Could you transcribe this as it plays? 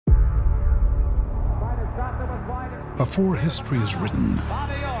Before history is written,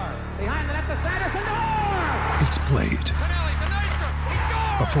 it's played.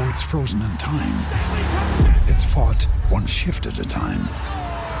 Before it's frozen in time, it's fought one shift at a time.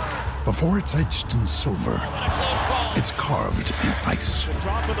 Before it's etched in silver, it's carved in ice.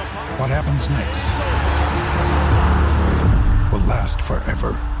 What happens next will last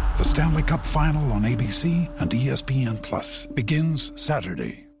forever. The Stanley Cup Final on ABC and ESPN Plus begins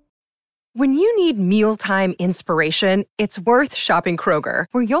Saturday. When you need mealtime inspiration, it's worth shopping Kroger,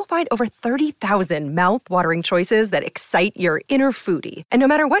 where you'll find over 30,000 mouth-watering choices that excite your inner foodie. And no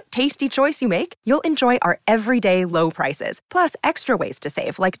matter what tasty choice you make, you'll enjoy our everyday low prices, plus extra ways to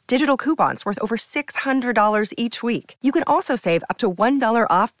save, like digital coupons worth over $600 each week. You can also save up to $1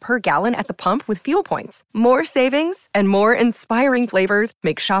 off per gallon at the pump with fuel points. More savings and more inspiring flavors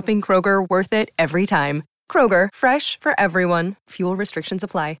make shopping Kroger worth it every time. Kroger, fresh for everyone. Fuel restrictions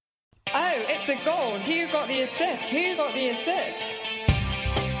apply. Oh, it's a goal. Who got the assist? Who got the assist?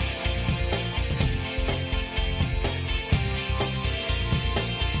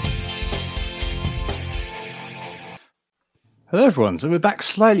 Hello everyone, so we're back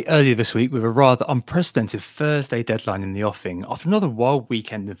slightly earlier this week with a rather unprecedented Thursday deadline in the offing after another wild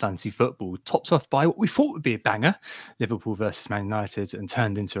weekend in fantasy football, topped off by what we thought would be a banger, Liverpool versus Man United, and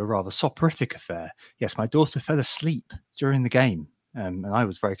turned into a rather soporific affair. Yes, my daughter fell asleep during the game. And I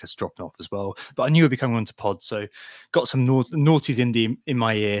was very close to dropping off as well. But I knew I'd be coming on to pod, so got some naughties indie in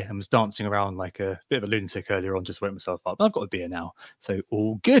my ear and was dancing around like a bit of a lunatic earlier on just to wake myself up. But I've got a beer now, so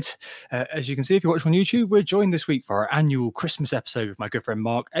all good. As you can see, if you're watching on YouTube, we're joined this week for our annual Christmas episode with my good friend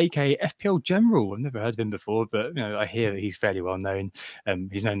Mark, aka FPL General. I've never heard of him before, but I hear that he's fairly well known.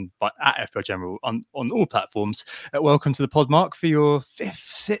 He's known at FPL General on all platforms. Welcome to the pod, Mark, for your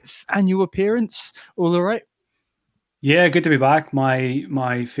sixth annual appearance. All right? Yeah, good to be back.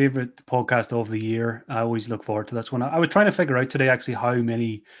 My favorite podcast of the year. I always look forward to this one. I was trying to figure out today actually how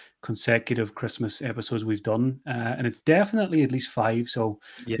many consecutive Christmas episodes we've done, and it's definitely at least 5. So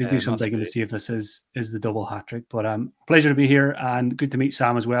we'll do some digging to see if this is the double hat trick. But pleasure to be here and good to meet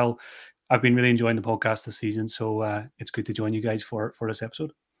Sam as well. I've been really enjoying the podcast this season, so it's good to join you guys for this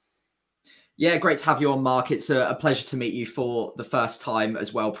episode. Yeah, great to have you on, Mark. It's a pleasure to meet you for the first time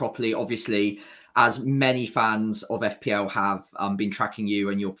as well, properly. Obviously, as many fans of FPL have been tracking you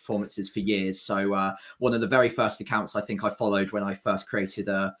and your performances for years. So one of the very first accounts I think I followed when I first created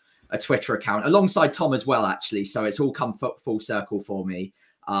a Twitter account, alongside Tom as well, actually. So it's all come full circle for me,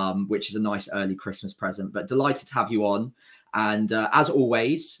 which is a nice early Christmas present. But delighted to have you on. And as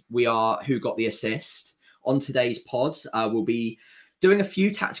always, we are Who Got the Assist. On today's pod, we'll be doing a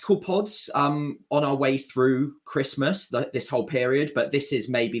few tactical pods on our way through Christmas, this whole period, but this is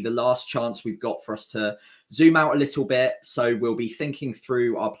maybe the last chance we've got for us to zoom out a little bit. So we'll be thinking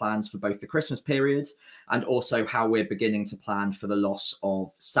through our plans for both the Christmas period and also how we're beginning to plan for the loss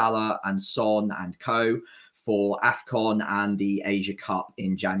of Salah and Son and co for AFCON and the Asia Cup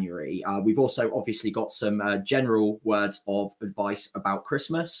in January. We've also obviously got some general words of advice about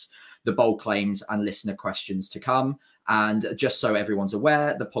Christmas, the bold claims and listener questions to come. And just so everyone's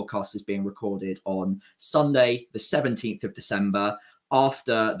aware, the podcast is being recorded on Sunday, the 17th of December,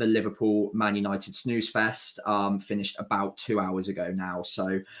 after the Liverpool Man United snooze fest finished about 2 hours ago now.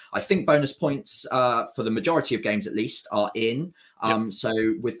 So I think bonus points for the majority of games, at least, are in. Yep. So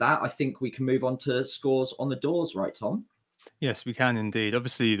with that, I think we can move on to scores on the doors, right, Tom? Yes, we can indeed.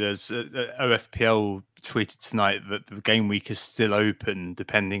 Obviously, there's OFPL tweeted tonight that the game week is still open,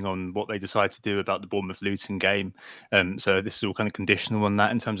 depending on what they decide to do about the Bournemouth-Luton game. So this is all kind of conditional on that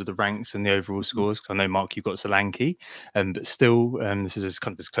in terms of the ranks and the overall scores. Because I know, Mark, you've got Solanke, but still, this is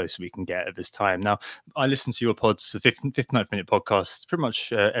kind of as close as we can get at this time. Now, I listen to your pods, the 59th Minute podcast, pretty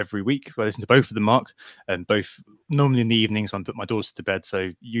much every week. I listen to both of them, Mark, and both normally in the evenings when I put my daughter to bed.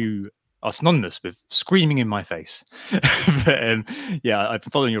 So you are synonymous with screaming in my face. But yeah, I've been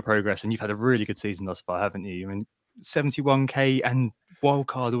following your progress and you've had a really good season thus far, haven't you? I mean, 71k and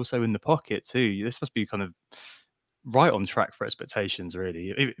wildcard also in the pocket too. This must be kind of right on track for expectations,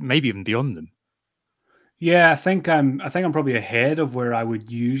 really, maybe even beyond them. Yeah, I think I'm probably ahead of where I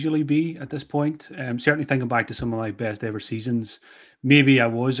would usually be at this point. Certainly thinking back to some of my best ever seasons, maybe I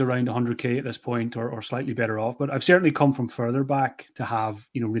was around 100k at this point or slightly better off, but I've certainly come from further back to have,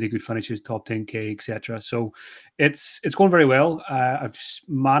 really good finishes, top 10k, etc. So it's going very well. I've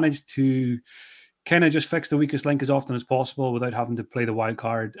managed to kind of just fix the weakest link as often as possible without having to play the wild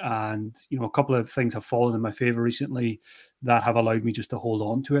card. And, a couple of things have fallen in my favor recently that have allowed me just to hold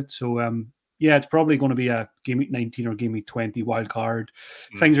on to it. So, yeah, it's probably going to be a Game Week 19 or Game Week 20 wild card.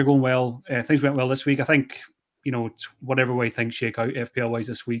 Things are going well. Things went well this week. I think, whatever way things shake out FPL-wise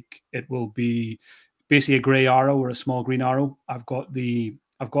this week, it will be basically a grey arrow or a small green arrow. I've got the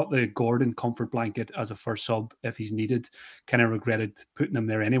Gordon comfort blanket as a first sub if he's needed. Kind of regretted putting him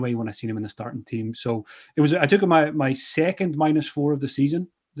there anyway when I seen him in the starting team. So I took my second -4 of the season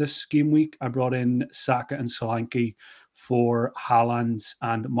this game week. I brought in Saka and Solanke for Haaland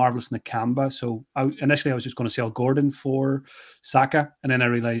and Marvelous Nakamba. So initially I was just going to sell Gordon for Saka, and then I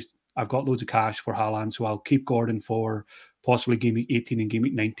realized I've got loads of cash for Haaland, so I'll keep Gordon for possibly game week 18 and game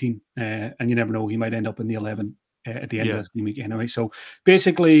week 19. And you never know, he might end up in the 11 at the end of this game week anyway. So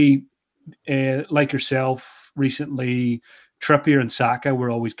basically, like yourself recently, Trippier and Saka were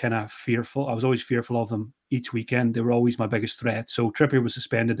always kind of fearful. I was always fearful of them each weekend. They were always my biggest threat. So Trippier was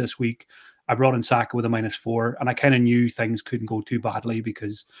suspended this week. I brought in Saka with a -4, and I kind of knew things couldn't go too badly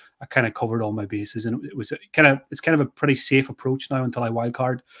because I kind of covered all my bases, and it's kind of a pretty safe approach now until I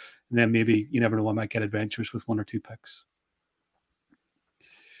wildcard, and then maybe you never know, I might get adventurous with 1 or 2 picks.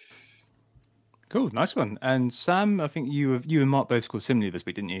 Cool, nice one. And Sam, I think you and Mark both scored similarly this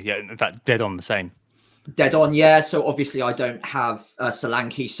week, didn't you? Yeah, in fact, dead on the same. Dead on, yeah. So obviously I don't have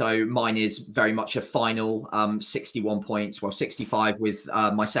Solanke, so mine is very much a final 61 points, well 65 with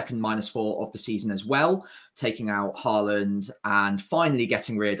my second -4 of the season as well, taking out Haaland and finally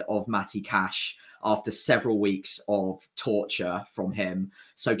getting rid of Matty Cash after several weeks of torture from him.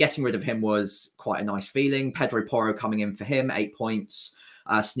 So getting rid of him was quite a nice feeling. Pedro Porro coming in for him, 8 points,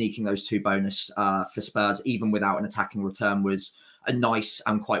 sneaking those 2 bonus for Spurs, even without an attacking return, was a nice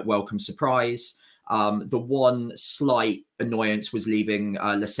and quite welcome surprise. The one slight annoyance was leaving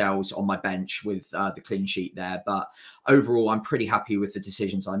Lascelles on my bench with the clean sheet there. But overall, I'm pretty happy with the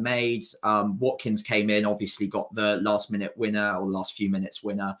decisions I made. Watkins came in, obviously got the last minute winner or last few minutes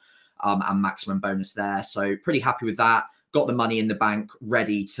winner and maximum bonus there. So pretty happy with that. Got the money in the bank,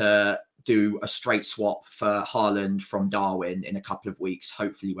 ready to do a straight swap for Haaland from Darwin in a couple of weeks,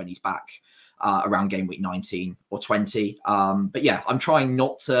 hopefully when he's back around game week 19 or 20. But yeah, I'm trying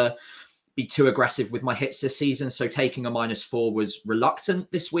not to be too aggressive with my hits this season. So taking a -4 was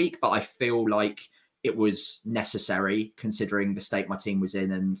reluctant this week, but I feel like it was necessary considering the state my team was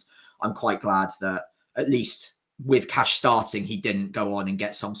in. And I'm quite glad that at least with Cash starting, he didn't go on and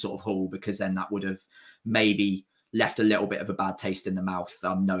get some sort of haul, because then that would have maybe left a little bit of a bad taste in the mouth,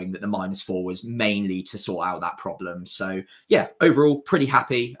 knowing that the -4 was mainly to sort out that problem. So yeah, overall pretty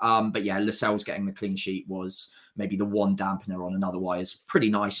happy. But yeah, Lascelles getting the clean sheet was maybe the one dampener on an otherwise pretty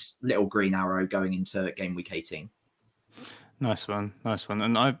nice little green arrow going into game week 18. Nice one.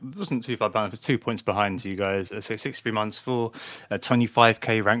 And I wasn't too far behind. I was 2 points behind you guys. So 63 months for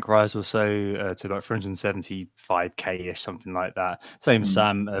 25k rank rise or so to about 375k-ish, something like that. Same as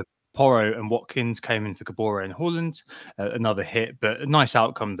Sam. Porro and Watkins came in for Kabora and Haaland. Another hit, but a nice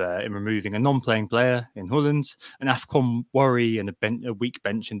outcome there in removing a non-playing player in Haaland, an AFCON worry and a weak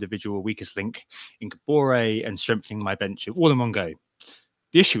bench individual, weakest link in Kabore, and strengthening my bench all in one go.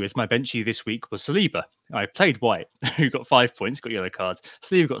 The issue is my benchy this week was Saliba. I played White, who got 5 points, got yellow cards.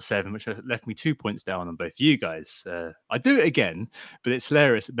 Saliba got 7, which left me 2 points down on both you guys. I do it again, but it's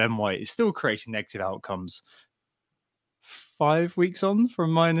hilarious that Ben White is still creating negative outcomes 5 weeks on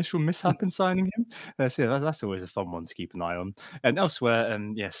from my initial mishap in signing him. So that's always a fun one to keep an eye on. And elsewhere,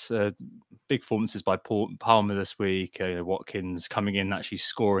 yes, big performances by Palmer this week. Watkins coming in, actually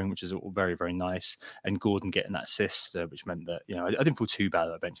scoring, which is all very, very nice. And Gordon getting that assist, which meant that, I didn't feel too bad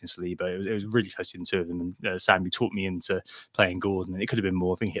about benching Saliba. It was really close to the two of them. And Sam, you talked me into playing Gordon. And it could have been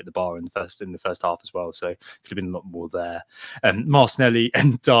more. I think he hit the bar in the first half as well. So it could have been a lot more there. Martinelli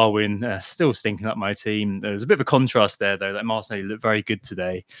and Darwin still stinking up my team. There's a bit of a contrast there, though. Like Martinelli looked very good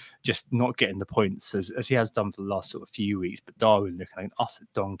today, just not getting the points as he has done for the last sort of few weeks. But Darwin looking like an utter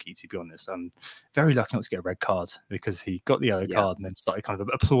donkey, to be honest. I'm very lucky not to get a red card, because he got the yellow card and then started kind of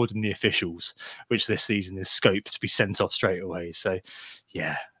applauding the officials, which this season is scoped to be sent off straight away. So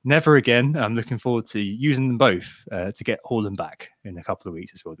yeah, never again. I'm looking forward to using them both to get Haaland back in a couple of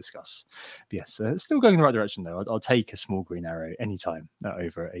weeks, as we'll discuss. But yes, still going in the right direction, though. I'll take a small green arrow anytime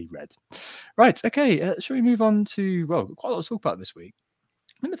over a red. Right, okay. Shall we move on to, quite a lot to talk about this week.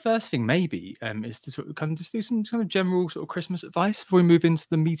 I think the first thing maybe is to sort of kind of just do some kind of general sort of Christmas advice before we move into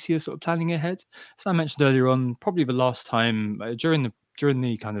the meteor sort of planning ahead. As I mentioned earlier on, probably the last time during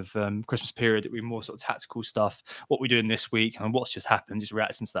the kind of Christmas period that we more sort of tactical stuff, what we're doing this week and what's just happened, just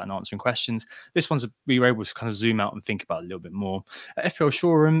reacting to that and answering questions. This one's we were able to kind of zoom out and think about a little bit more. FPL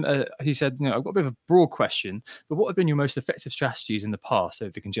Shoreham, he said, I've got a bit of a broad question, but what have been your most effective strategies in the past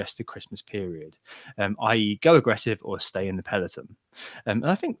over the congested Christmas period, i.e. go aggressive or stay in the peloton? And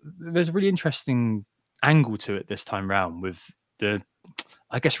I think there's a really interesting angle to it this time round with the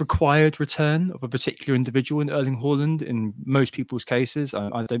I guess, required return of a particular individual in Erling Haaland in most people's cases.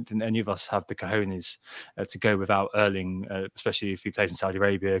 I don't think any of us have the cojones to go without Erling, especially if he plays in Saudi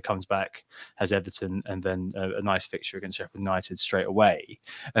Arabia, comes back, has Everton, and then a nice fixture against Sheffield United straight away.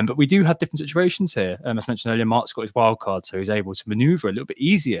 But we do have different situations here. As mentioned earlier, Mark's got his wild card, so he's able to manoeuvre a little bit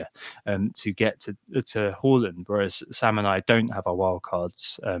easier to get to Haaland, whereas Sam and I don't have our wild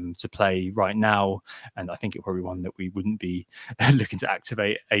cards to play right now. And I think it's probably one that we wouldn't be looking to activate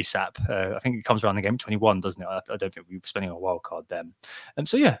ASAP. I think it comes around the game 21, doesn't it? I don't think we're spending a wild card then. And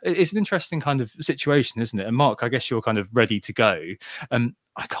so, yeah, it's an interesting kind of situation, isn't it? And Mark, I guess you're kind of ready to go.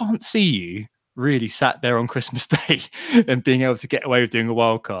 I can't see you really sat there on Christmas Day and being able to get away with doing a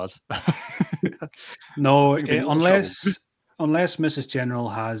wild card. No, unless Mrs. General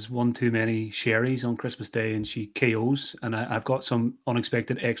has one too many sherries on Christmas Day and she KOs, and I've got some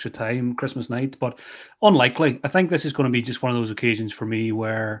unexpected extra time Christmas night, but unlikely. I think this is going to be just one of those occasions for me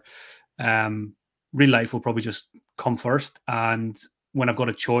where real life will probably just come first, and when I've got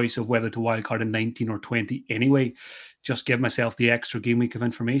a choice of whether to wildcard in 19 or 20 anyway, just give myself the extra game week of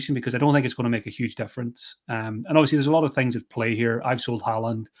information, because I don't think it's going to make a huge difference. And obviously there's a lot of things at play here. I've sold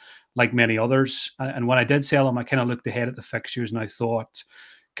Haaland like many others. And when I did sell him, I kind of looked ahead at the fixtures and I thought,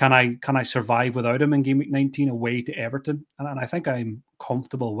 can I survive without him in game week 19 away to Everton? And I think I'm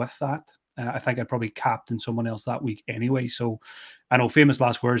comfortable with that. I think I'd probably captain someone else that week anyway. So I know famous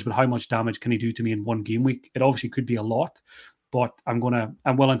last words, but how much damage can he do to me in one game week? It obviously could be a lot, but I'm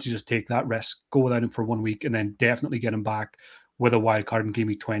willing to just take that risk, go without him for 1 week, and then definitely get him back with a wild card in game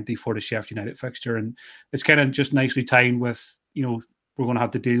week 20 for the Sheffield United fixture. And it's kind of just nicely timed with, we're going to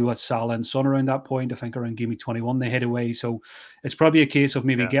have to deal with Salah and Son around that point. I think around game week 21 they head away. So it's probably a case of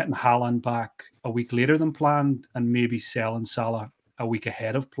maybe getting Haaland back a week later than planned and maybe selling Salah a week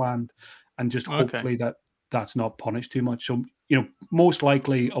ahead of planned, and just hopefully that's not punished too much. So, most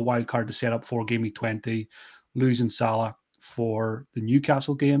likely a wild card to set up for game week 20, losing Salah for the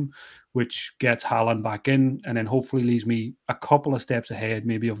Newcastle game, which gets Haaland back in, and then hopefully leaves me a couple of steps ahead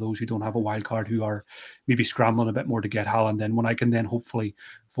maybe of those who don't have a wild card, who are maybe scrambling a bit more to get Haaland in, when I can then hopefully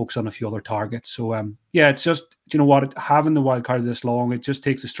focus on a few other targets. So it's just, having the wild card this long, it just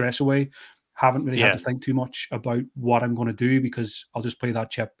takes the stress away. Haven't really had to think too much about what I'm going to do, because I'll just play that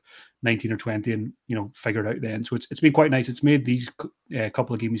chip 19 or 20 and figure it out then. So it's been quite nice. It's made these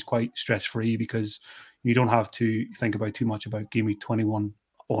couple of games quite stress free, because you don't have to think about too much about game week 21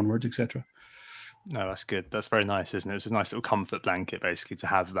 onwards, etc. No, that's good. That's very nice, isn't it? It's a nice little comfort blanket, basically, to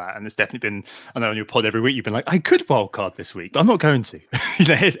have that. And it's definitely been, I know on your pod every week, you've been like, I could wildcard this week, but I'm not going to.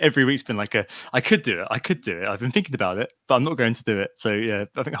 Every week's been like I could do it. I've been thinking about it, but I'm not going to do it. So, yeah,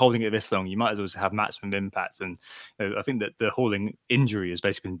 I think holding it this long, you might as well have maximum impact. And I think that the Haaland injury has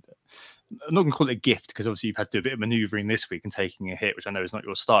basically been, I'm not going to call it a gift, because obviously you've had to do a bit of manoeuvring this week and taking a hit, which I know is not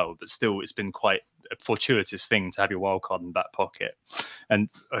your style, but still it's been quite a fortuitous thing to have your wild card in the back pocket. And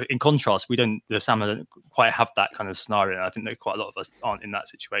in contrast, the Sam don't quite have that kind of scenario. I think that quite a lot of us aren't in that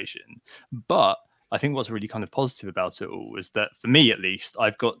situation. But I think what's really kind of positive about it all is that, for me at least,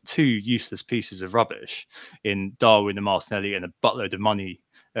 I've got two useless pieces of rubbish in Darwin and Martinelli, and a buttload of money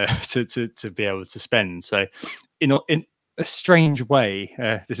to be able to spend. So in a strange way,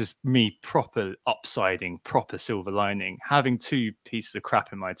 this is me proper upsiding, proper silver lining. Having two pieces of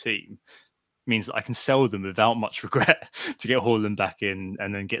crap in my team means that I can sell them without much regret to get Haaland back in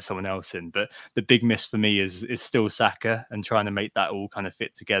and then get someone else in. But the big miss for me is still Saka, and trying to make that all kind of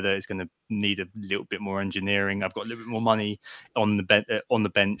fit together is going to need a little bit more engineering. I've got a little bit more money on the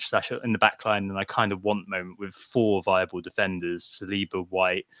bench / in the back line than I kind of want at the moment, with 4 viable defenders: Saliba,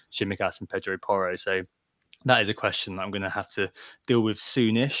 White, Shimikas and Pedro Porro. So that is a question that I'm going to have to deal with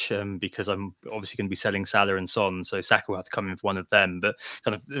soonish, because I'm obviously going to be selling Salah and Son, so Saka will have to come in for one of them. But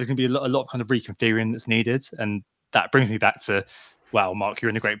kind of there's going to be a lot of kind of reconfiguring that's needed, and that brings me back to, wow, Mark, you're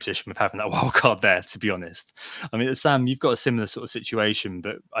in a great position with having that wild card there, to be honest. I mean, Sam, you've got a similar sort of situation,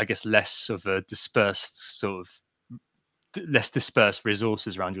 but I guess less dispersed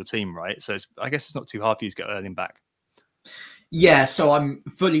resources around your team, right? So I guess it's not too hard for you to get Erling back. Yeah, so I'm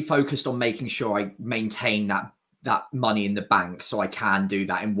fully focused on making sure I maintain that money in the bank, so I can do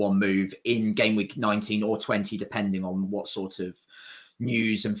that in one move in game week 19 or 20, depending on what sort of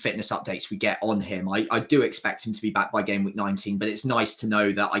news and fitness updates we get on him. I do expect him to be back by game week 19, but it's nice to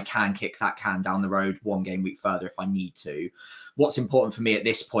know that I can kick that can down the road one game week further if I need to. What's important for me at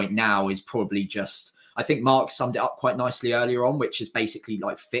this point now is probably just, I think Mark summed it up quite nicely earlier on, which is basically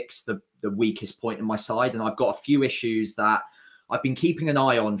like fix the weakest point in my side. And I've got a few issues that I've been keeping an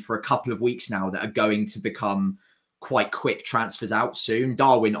eye on for a couple of weeks now that are going to become quite quick transfers out soon.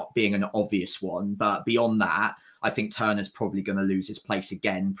 Darwin not being an obvious one, but beyond that, I think Turner's probably going to lose his place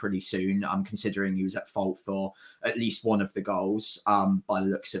again pretty soon. I'm considering he was at fault for at least one of the goals by the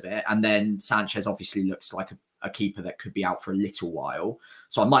looks of it. And then Sanchez obviously looks like a keeper that could be out for a little while.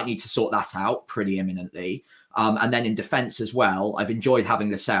 So I might need to sort that out pretty imminently. And then in defence as well, I've enjoyed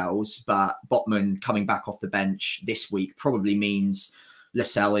having Lascelles, but Botman coming back off the bench this week probably means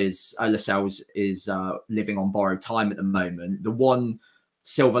Lascelles is living on borrowed time at the moment. The one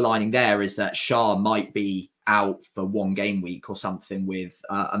silver lining there is that Shah might be out for one game week or something with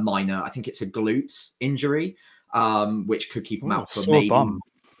a minor, I think it's a glute injury, which could keep him out for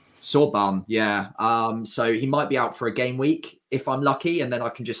sore bum. Yeah. So he might be out for a game week if I'm lucky, and then I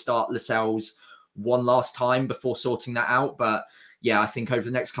can just start Lascelles one last time before sorting that out. But yeah, I think over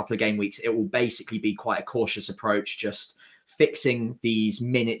the next couple of game weeks, it will basically be quite a cautious approach, just fixing these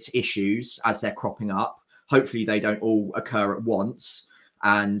minutes issues as they're cropping up. Hopefully they don't all occur at once,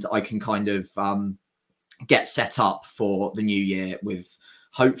 and I can kind of get set up for the new year with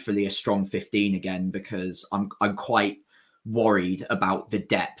hopefully a strong 15 again, because I'm quite worried about the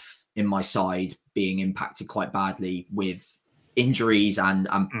depth in my side being impacted quite badly with injuries and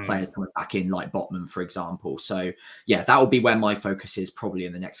players coming back in like Botman, for example. So yeah, that will be where my focus is probably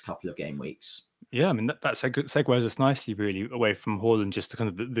in the next couple of game weeks. Yeah, I mean that's a good segues us nicely, really, away from Haaland, just to kind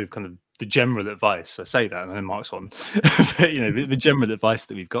of the general advice. I say that, and then Mark's on, but the general advice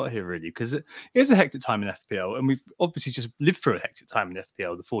that we've got here, really, because it is a hectic time in FPL, and we've obviously just lived through a hectic time in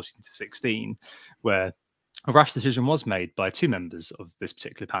FPL, the 14 to 16, where a rash decision was made by two members of this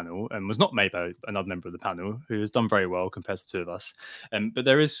particular panel and was not made by another member of the panel who has done very well compared to the two of us. But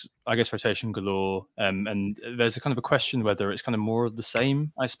there is, I guess, rotation galore. And there's a kind of a question whether it's kind of more of the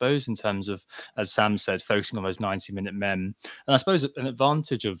same, I suppose, in terms of, as Sam said, focusing on those 90-minute men. And I suppose an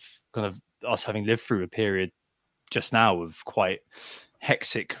advantage of kind of us having lived through a period just now of quite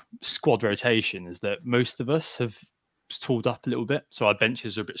hectic squad rotation is that most of us have tooled up a little bit, so our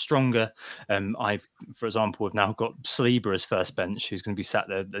benches are a bit stronger. I, for example, have now got Saliba as first bench, who's going to be sat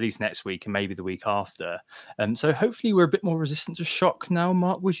there at least next week and maybe the week after. So hopefully we're a bit more resistant to shock now,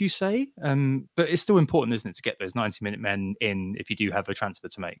 Mark, would you say? But it's still important, isn't it, to get those 90-minute men in if you do have a transfer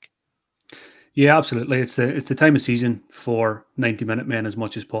to make? Yeah, absolutely. It's the time of season for 90-minute men as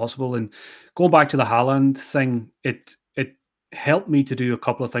much as possible. And going back to the Haaland thing, it helped me to do a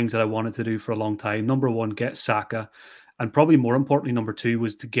couple of things that I wanted to do for a long time. Number one, get Saka. And probably more importantly, number two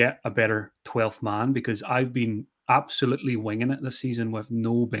was to get a better 12th man, because I've been absolutely winging it this season with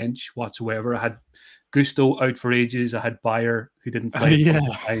no bench whatsoever. I had Gusto out for ages. I had Bayer, who didn't play for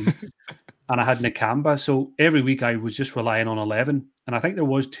the time. And I had Nakamba. So every week I was just relying on 11. And I think there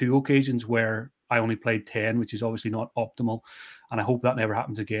was 2 occasions where I only played 10, which is obviously not optimal. And I hope that never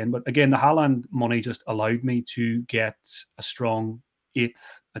happens again. But again, the Haaland money just allowed me to get a strong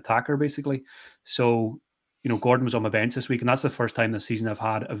 8th attacker, basically. So, Gordon was on my bench this week, and that's the first time this season I've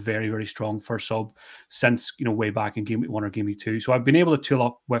had a very, very strong first sub since, way back in Game Week 1 or Game Week 2. So I've been able to tool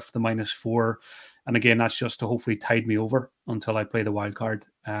up with the -4. And again, that's just to hopefully tide me over until I play the wild card.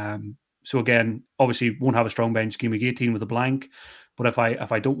 So again, obviously won't have a strong bench Game Week 18 with a blank. But if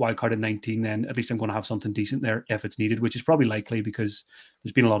I don't wildcard in 19, then at least I'm going to have something decent there if it's needed, which is probably likely because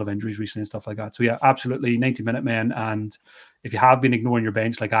there's been a lot of injuries recently and stuff like that. So yeah, absolutely 90-minute men. And if you have been ignoring your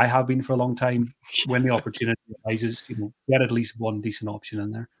bench, like I have been for a long time, when the opportunity arises, get at least one decent option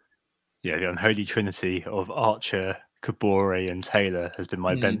in there. Yeah, the unholy trinity of Archer, Kabore and Taylor has been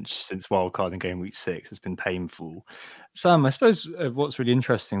my bench since wildcard in Game Week 6. It's been painful. Sam, I suppose what's really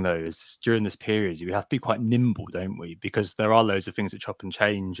interesting, though, is during this period, we have to be quite nimble, don't we? Because there are loads of things that chop and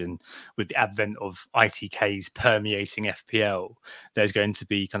change. And with the advent of ITKs permeating FPL, there's going to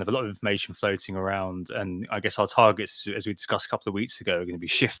be kind of a lot of information floating around. And I guess our targets, as we discussed a couple of weeks ago, are going to be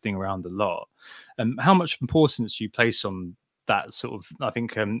shifting around a lot. How much importance do you place on that sort of? I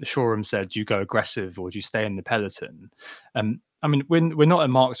think Shoreham said, do you go aggressive or do you stay in the peloton? I mean, we're not at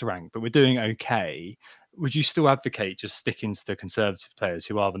Mark's rank, but we're doing okay. Would you still advocate just sticking to the conservative players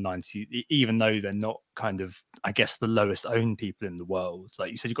who are the 90, even though they're not kind of, I guess, the lowest owned people in the world?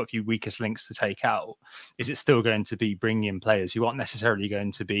 Like you said, you've got a few weakest links to take out. Is it still going to be bringing in players who aren't necessarily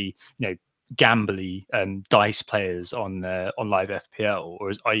going to be, gambly dice players on live FPL,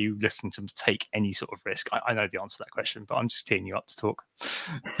 or are you looking to take any sort of risk? I know the answer to that question, but I'm just teeing you up to talk.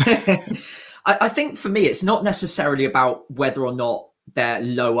 I think for me, it's not necessarily about whether or not they're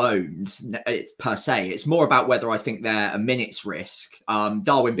low owned per se. It's more about whether I think they're a minutes risk.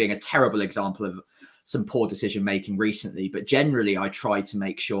 Darwin being a terrible example of some poor decision making recently, but generally I try to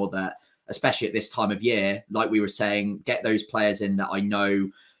make sure that, especially at this time of year, like we were saying, get those players in that I know.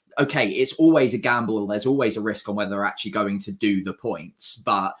 Okay, it's always a gamble. There's always a risk on whether they're actually going to do the points,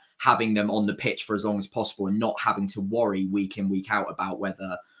 but having them on the pitch for as long as possible and not having to worry week in, week out about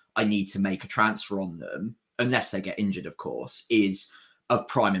whether I need to make a transfer on them, unless they get injured, of course, is of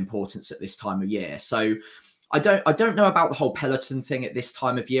prime importance at this time of year. So I don't know about the whole Peloton thing at this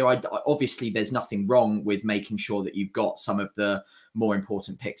time of year. Obviously, there's nothing wrong with making sure that you've got some of the more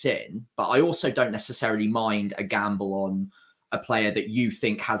important picks in, but I also don't necessarily mind a gamble on a player that you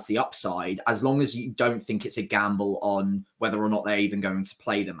think has the upside, as long as you don't think it's a gamble on whether or not they're even going to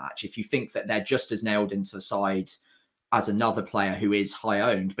play the match. If you think that they're just as nailed into the side as another player who is high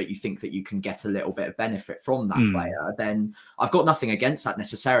owned, but you think that you can get a little bit of benefit from that player, then I've got nothing against that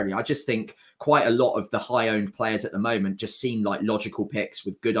necessarily. I just think quite a lot of the high owned players at the moment just seem like logical picks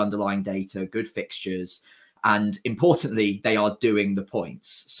with good underlying data, good fixtures, and importantly, they are doing the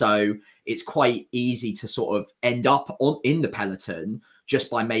points. So it's quite easy to sort of end up in the peloton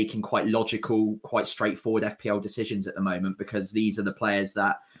just by making quite logical, quite straightforward FPL decisions at the moment, because these are the players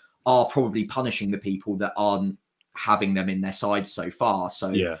that are probably punishing the people that aren't having them in their side so far.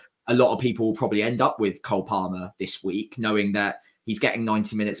 So a lot of people will probably end up with Cole Palmer this week, knowing that he's getting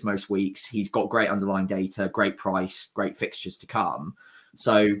 90 minutes most weeks. He's got great underlying data, great price, great fixtures to come.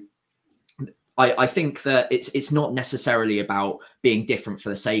 So I think that it's not necessarily about being different for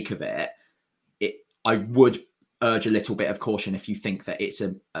the sake of it. I would urge a little bit of caution if you think that it's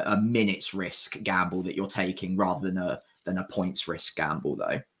a minutes risk gamble that you're taking rather than a points risk gamble,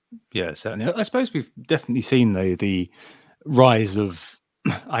 though. Yeah, certainly. I suppose we've definitely seen, though, the rise of,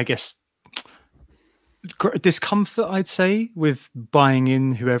 I guess, discomfort, I'd say, with buying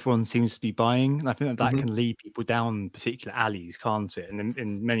in who everyone seems to be buying. And I think that can lead people down particular alleys, can't it? And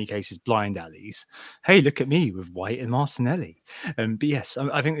in many cases, blind alleys. Hey, look at me with White and Martinelli. But yes,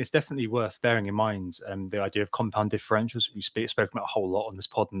 I think it's definitely worth bearing in mind the idea of compound differentials. We've spoken about a whole lot on this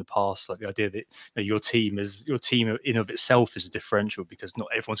pod in the past, like the idea that your team in of itself is a differential, because not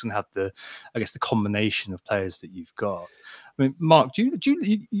everyone's going to have the combination of players that you've got. I mean, Mark,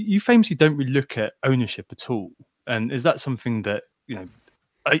 you famously don't really look at ownership at all, and is that something that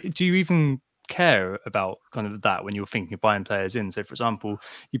do you even care about kind of that when you're thinking of buying players in? So, for example,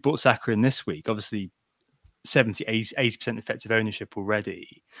 you bought Saka in this week, obviously 80% effective ownership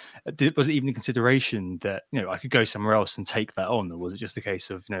already. Was it even a consideration that I could go somewhere else and take that on, or was it just a case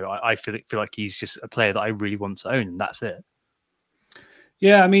of I feel like he's just a player that I really want to own, and that's it?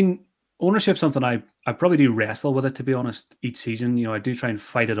 Yeah, I mean, ownership's something I probably do wrestle with it, to be honest, each season. I do try and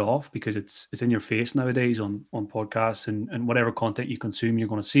fight it off because it's in your face nowadays on podcasts and whatever content you consume, you're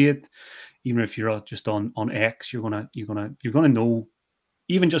going to see it. Even if you're just on X, you're gonna know,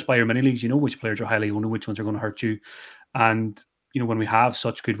 even just by your mini leagues, which players are highly owned and which ones are going to hurt you. And when we have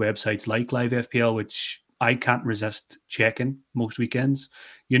such good websites like Live FPL, which I can't resist checking most weekends,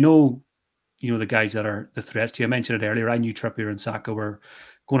 the guys that are the threats to you. I mentioned it earlier. I knew Trippier and Saka were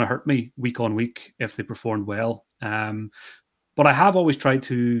going to hurt me week on week if they performed well. But I have always tried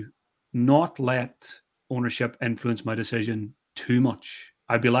to not let ownership influence my decision too much.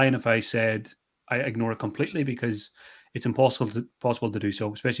 I'd be lying if I said I ignore it completely, because it's possible to do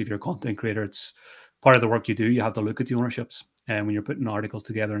so, especially if you're a content creator. It's part of the work you do. You have to look at the ownerships and when you're putting articles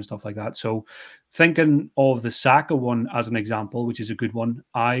together and stuff like that. So thinking of the Saka one as an example, which is a good one.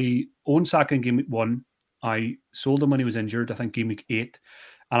 I owned Saka in Gameweek 1. I sold him when he was injured, I think Gameweek 8.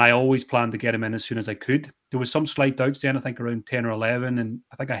 And I always planned to get him in as soon as I could. There was some slight doubts then, I think around 10 or 11. And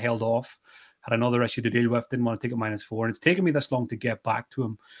I think I held off, had another issue to deal with, didn't want to take a -4. And it's taken me this long to get back to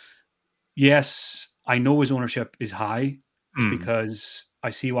him. Yes, I know his ownership is high because I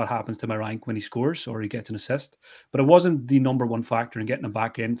see what happens to my rank when he scores or he gets an assist. But it wasn't the number one factor in getting him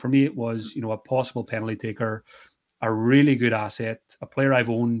back in. For me, it was, a possible penalty taker, a really good asset, a player I've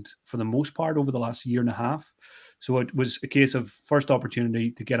owned for the most part over the last year and a half. So it was a case of first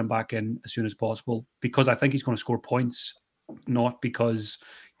opportunity to get him back in as soon as possible, because I think he's going to score points, not because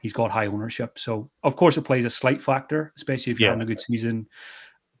he's got high ownership. So, of course, it plays a slight factor, especially if you're having a good season.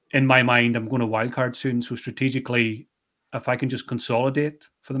 In my mind, I'm going to wildcard soon. So strategically, if I can just consolidate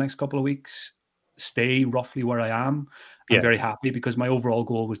for the next couple of weeks, stay roughly where I am, I'm very happy, because my overall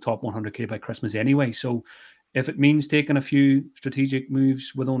goal was top 100k by Christmas anyway. So if it means taking a few strategic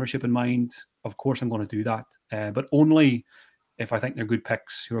moves with ownership in mind, of course I'm going to do that. But only if I think they're good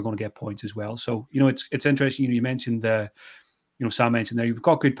picks who are going to get points as well. So, it's interesting. You mentioned Sam mentioned there, you've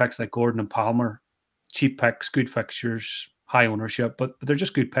got good picks like Gordon and Palmer, cheap picks, good fixtures, high ownership, but they're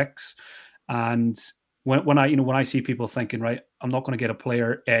just good picks. And when I see people thinking, right, I'm not going to get a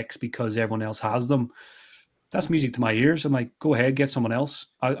player X because everyone else has them, that's music to my ears. I'm like, go ahead, get someone else.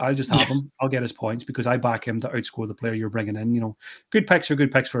 I'll just have him. I'll get his points because I back him to outscore the player you're bringing in. Good picks are good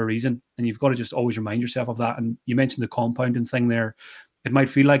picks for a reason, and you've got to just always remind yourself of that. And you mentioned the compounding thing there. it might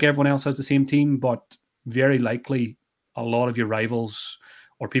feel like everyone else has the same team, but very likely a lot of your rivals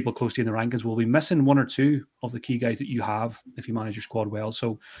or people close to you in the rankings will be missing one or two of the key guys that you have if you manage your squad well.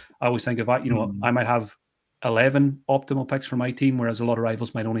 So I always think if I might have 11 optimal picks for my team, whereas a lot of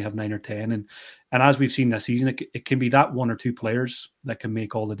rivals might only have 9 or 10. And as we've seen this season, it can be that one or two players that can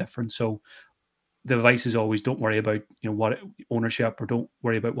make all the difference. So the advice is always don't worry about what ownership, or don't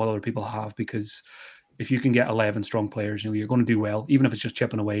worry about what other people have, because if you can get 11 strong players, you're going to do well, even if it's just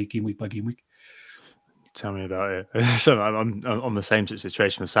chipping away game week by game week. Tell me about it. So I'm on the same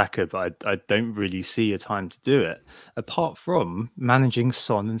situation with Saka, but I don't really see a time to do it apart from managing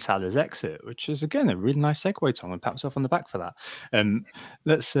Son and Salah's exit, which is again a really nice segue, Tom, and pat myself on the back for that.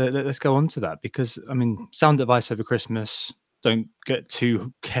 Let's go on to that, because I mean, sound advice over Christmas. Don't get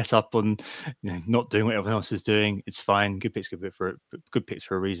too get up on not doing what everyone else is doing. It's fine. Good picks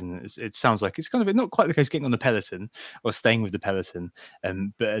for a reason. It sounds like it's kind of not quite the case getting on the peloton or staying with the peloton,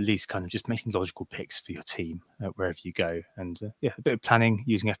 but at least kind of just making logical picks for your team wherever you go. And a bit of planning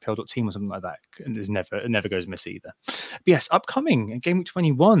using FPL.team or something like that. And it never goes miss either. But yes, upcoming Game Week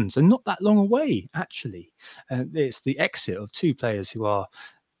 21, so not that long away actually. It's the exit of two players who are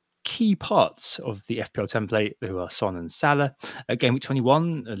key parts of the FPL template, who are Son and Salah. Game week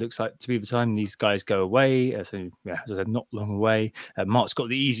 21 looks like to be the time these guys go away. So yeah, as I said, not long away. Mark's got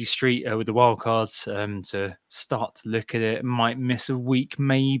the easy street with the wild cards to start to look at it. Might miss a week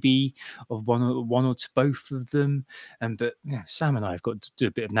maybe of one or two, both of them. But Sam and I have got to do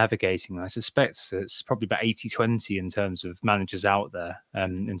a bit of navigating. I suspect it's probably about 80-20 in terms of managers out there,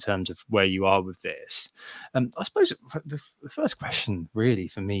 in terms of where you are with this. I suppose the first question really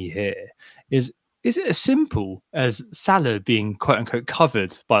for me here is it as simple as Salah being quote unquote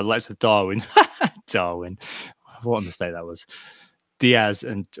covered by the likes of Darwin, what a mistake that was, Diaz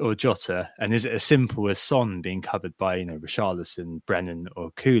or Jota, and is it as simple as Son being covered by Richarlison, Brennan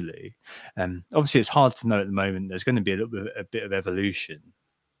or Kulu? Obviously it's hard to know at the moment. There's going to be a bit of evolution,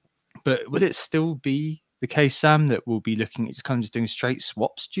 but would it still be the case, Sam, that we'll be looking at just doing straight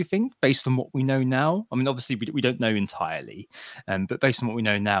swaps, do you think, based on what we know now? I mean, obviously we don't know entirely, but based on what we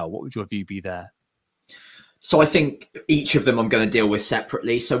know now, what would your view be there? So I think each of them I'm going to deal with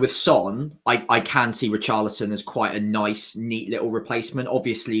separately. So with Son, I can see Richarlison as quite a nice, neat little replacement.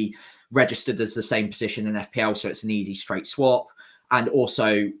 Obviously registered as the same position in FPL, so it's an easy straight swap. And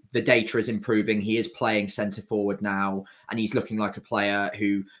also the data is improving. He is playing centre forward now, and he's looking like a player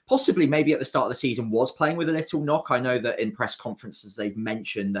who possibly maybe at the start of the season was playing with a little knock. I know that in press conferences, they've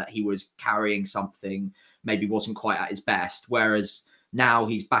mentioned that he was carrying something, maybe wasn't quite at his best. Whereas now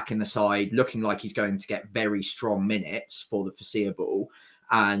he's back in the side, looking like he's going to get very strong minutes for the foreseeable.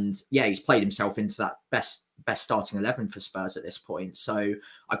 And yeah, he's played himself into that best starting 11 for Spurs at this point. So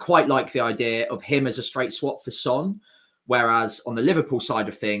I quite like the idea of him as a straight swap for Son. Whereas on the Liverpool side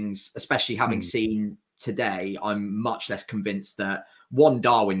of things, especially having seen today, I'm much less convinced that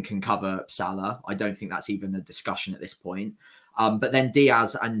Darwin can cover Salah. I don't think that's even a discussion at this point. But then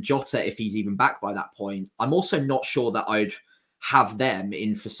Diaz and Jota, if he's even back by that point, I'm also not sure that I'd have them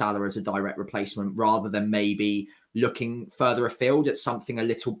in for Salah as a direct replacement, rather than maybe looking further afield at something a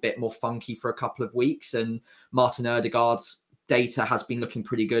little bit more funky for a couple of weeks. And Martin Odegaard's data has been looking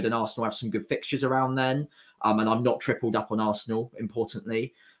pretty good, and Arsenal have some good fixtures around then. And I'm not tripled up on Arsenal,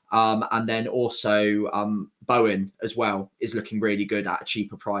 importantly. And then also Bowen as well is looking really good at a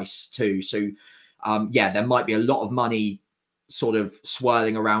cheaper price too. So there might be a lot of money sort of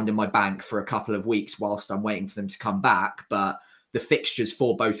swirling around in my bank for a couple of weeks whilst I'm waiting for them to come back. But the fixtures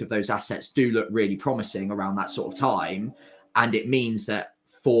for both of those assets do look really promising around that sort of time. And it means that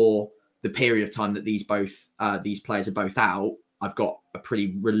for the period of time that these players are both out, I've got a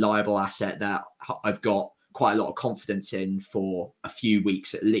pretty reliable asset that I've got quite a lot of confidence in for a few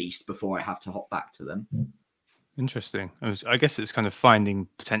weeks at least before I have to hop back to them. Interesting. I guess it's kind of finding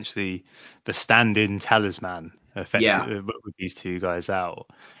potentially the stand-in talisman effect with these two guys out.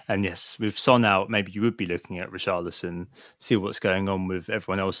 And yes, with Son out, maybe you would be looking at Richarlison, see what's going on with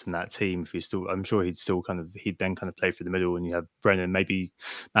everyone else in that team. If he's still, I'm sure he'd then kind of play through the middle, and you have Brennan, maybe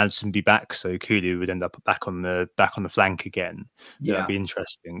Maddison be back, so Kulu would end up back on the flank again. Yeah, that'd be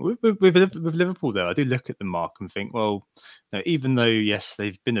interesting. With Liverpool though, I do look at the mark and think, well, even though yes,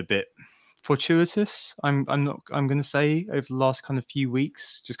 they've been a bit fortuitous, I'm going to say, over the last kind of few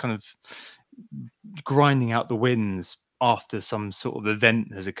weeks, just kind of grinding out the wins after some sort of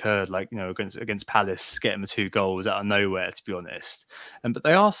event has occurred, like against Palace, getting the 2 goals out of nowhere, to be honest. But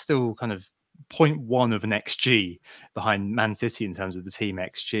they are still kind of 0.1 of an XG behind Man City in terms of the team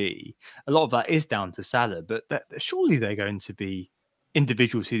XG. A lot of that is down to Salah, but surely they're going to be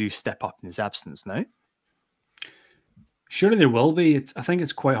individuals who do step up in his absence, no? Surely there will be. I think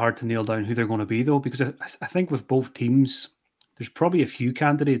it's quite hard to nail down who they're going to be, though, because I think with both teams, there's probably a few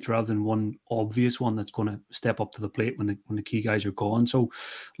candidates rather than one obvious one that's going to step up to the plate when the key guys are gone. So,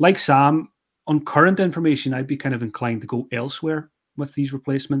 like Sam, on current information, I'd be kind of inclined to go elsewhere with these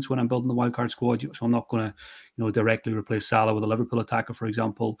replacements when I'm building the wildcard squad. So I'm not going to, directly replace Salah with a Liverpool attacker, for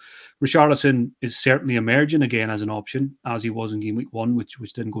example. Richarlison is certainly emerging again as an option, as he was in game week 1, which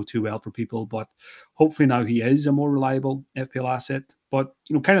didn't go too well for people. But hopefully now he is a more reliable FPL asset. But,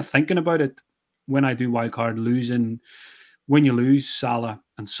 kind of thinking about it, when I do wildcard, when you lose Salah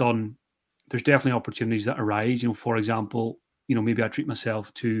and Son, there's definitely opportunities that arise. For example, maybe I treat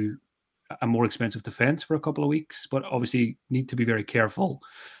myself to a more expensive defense for a couple of weeks, but obviously need to be very careful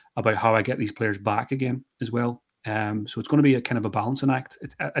about how I get these players back again as well. So it's going to be a kind of a balancing act.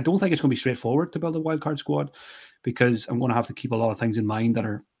 I don't think it's going to be straightforward to build a wildcard squad, because I'm going to have to keep a lot of things in mind that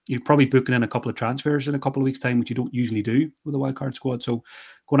are, you're probably booking in a couple of transfers in a couple of weeks' time, which you don't usually do with a wildcard squad. So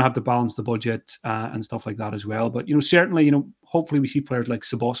going to have to balance the budget and stuff like that as well. But, certainly, hopefully we see players like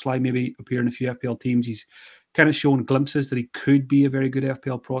Szoboszlai maybe appear in a few FPL teams. He's kind of shown glimpses that he could be a very good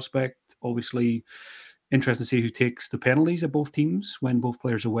FPL prospect. Obviously, interesting to see who takes the penalties at both teams when both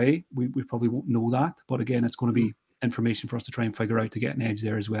players are away. We probably won't know that. But again, it's going to be information for us to try and figure out to get an edge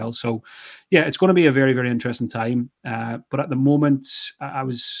there as well. So, yeah, it's going to be a very, very interesting time. But at the moment, I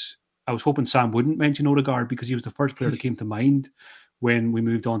was hoping Sam wouldn't mention Odegaard, because he was the first player that came to mind when we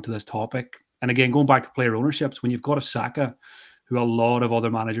moved on to this topic. And again, going back to player ownerships, when you've got a Saka, who a lot of other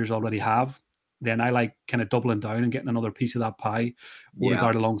managers already have, then I like kind of doubling down and getting another piece of that pie.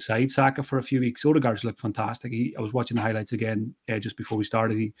 Odegaard alongside Saka for a few weeks. Odegaard's looked fantastic. I was watching the highlights again just before we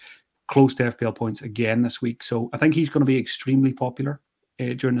started. He close to FPL points again this week. So I think he's going to be extremely popular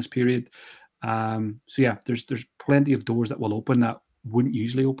during this period. So yeah, there's plenty of doors that will open that wouldn't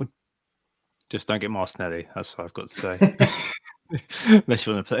usually open. Just don't get Martinelli. That's what I've got to say. Unless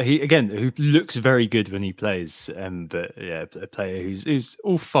you want to play, who looks very good when he plays, but yeah, a player who's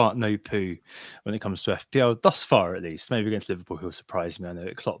all fart no poo when it comes to FPL thus far, at least. Maybe against Liverpool, he'll surprise me. I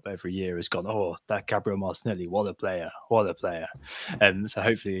know Klopp every year has gone, oh, that Gabriel Martinelli, what a player. So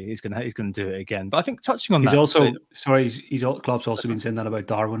hopefully he's gonna do it again. But I think touching on Klopp's also been saying that about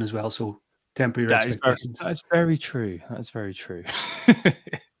Darwin as well. So temporary expectations. That's very true. That's very true.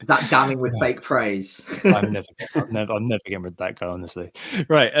 Is that damning with fake praise? I'm never getting rid of that guy, honestly.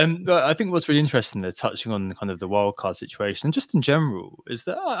 Right. But I think what's really interesting there, touching on kind of the wildcard situation and just in general, is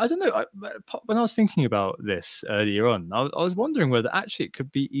that I don't know. When I was thinking about this earlier on, I was wondering whether actually it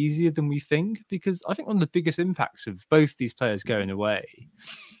could be easier than we think, because I think one of the biggest impacts of both these players going away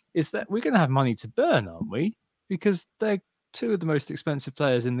is that we're going to have money to burn, aren't we? Because they're two of the most expensive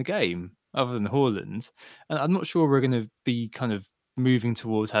players in the game, other than Haaland, and I'm not sure we're going to be kind of moving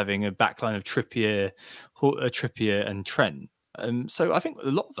towards having a backline of Trippier and Trent. So I think a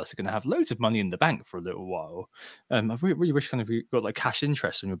lot of us are going to have loads of money in the bank for a little while. I really wish kind of you got like cash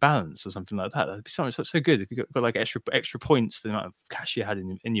interest on your balance or something like that. That'd be so good if you got like extra points for the amount of cash you had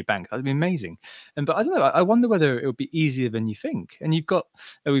in your bank. That'd be amazing. But I don't know. I wonder whether it would be easier than you think. And you've got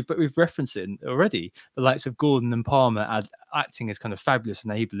we've referenced it already. The likes of Gordon and Palmer acting as kind of fabulous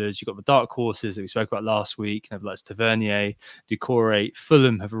enablers. You've got the dark horses that we spoke about last week, kind of like Tavernier, Doucouré.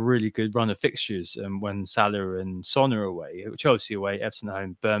 Fulham have a really good run of fixtures when Salah and Son are away. Chelsea away, Everton at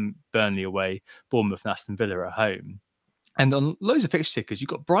home, Burnley away, Bournemouth and Aston Villa at home. And on loads of fixture tickers, you've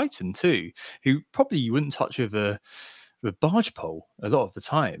got Brighton too, who probably you wouldn't touch with a barge pole a lot of the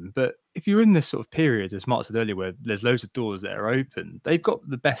time. But if you're in this sort of period, as Mark said earlier, where there's loads of doors that are open, they've got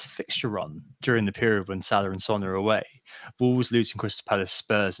the best fixture run during the period when Salah and Son are away. Wolves, Luton, Crystal Palace,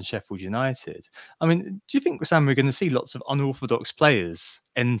 Spurs and Sheffield United. I mean, do you think, Sam, we're going to see lots of unorthodox players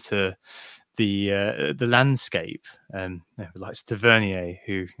enter the landscape, like Tavernier,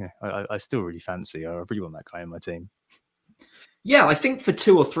 who I still really fancy? I really want that guy in my team. Yeah, I think for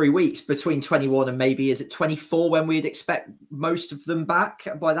 2 or 3 weeks between 21 and maybe, is it 24 when we'd expect most of them back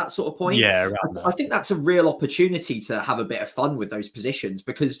by that sort of point? Yeah, around that. I think that's a real opportunity to have a bit of fun with those positions,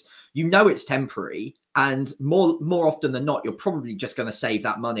 because it's temporary, and more often than not, you're probably just going to save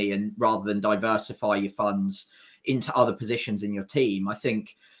that money, and rather than diversify your funds into other positions in your team. I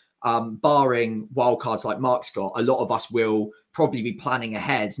think barring wildcards like Mark's got, a lot of us will probably be planning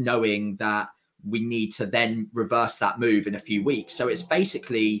ahead, knowing that we need to then reverse that move in a few weeks. So it's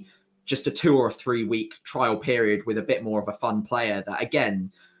basically just a 2 or 3 week trial period with a bit more of a fun player that,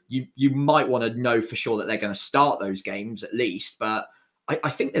 again, you might want to know for sure that they're going to start those games at least. But I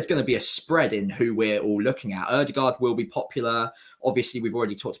think there's going to be a spread in who we're all looking at. Ødegaard will be popular. Obviously, we've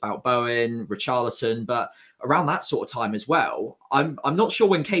already talked about Bowen, Richarlison, but around that sort of time as well. I'm not sure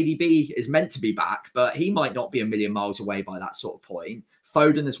when KDB is meant to be back, but he might not be a million miles away by that sort of point.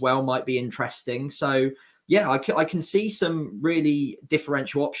 Foden as well might be interesting. So yeah, I can see some really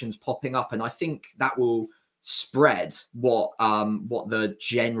differential options popping up, and I think that will spread what the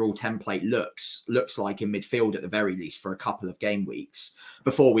general template looks like in midfield at the very least for a couple of game weeks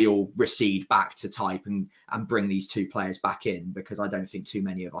before we all recede back to type and bring these two players back in, because I don't think too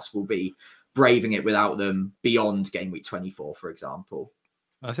many of us will be braving it without them beyond game week 24, for example.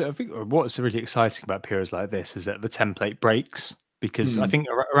 I think what's really exciting about periods like this is that the template breaks, because I think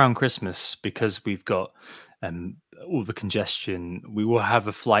around Christmas, because we've got all the congestion, we will have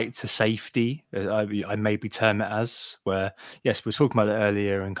a flight to safety. I maybe term it as, where, yes, we were talking about it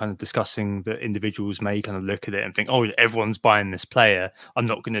earlier and kind of discussing that individuals may kind of look at it and think, oh, everyone's buying this player, I'm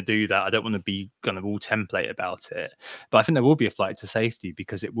not going to do that. I don't want to be kind of all template about it. But I think there will be a flight to safety,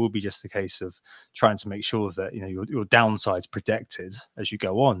 because it will be just a case of trying to make sure that, you know, your downside's protected as you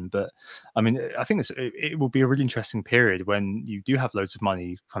go on. But I mean, I think it will be a really interesting period when you do have loads of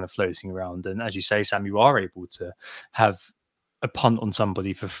money kind of floating around, and as you say, Sam, you are able to have a punt on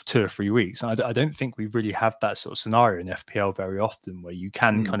somebody for 2 or 3 weeks. I don't think we really have that sort of scenario in FPL very often, where you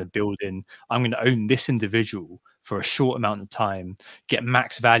can kind of build in, I'm going to own this individual for a short amount of time, get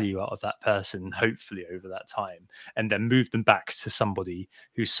max value out of that person, hopefully over that time, and then move them back to somebody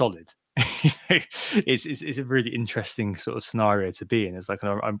who's solid. It's a really interesting sort of scenario to be in. It's like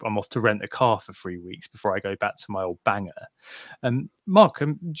I'm off to rent a car for 3 weeks before I go back to my old banger. Mark,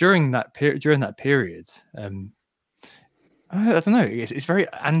 during that period, I don't know. It's very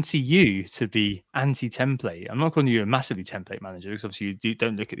anti-you to be anti-template. I'm not calling you a massively template manager, because obviously you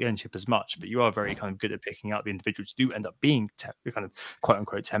don't look at the ownership as much, but you are very kind of good at picking out the individuals who do end up being kind of quote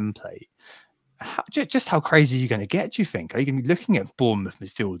unquote template. Just how crazy are you going to get, do you think? Are you going to be looking at Bournemouth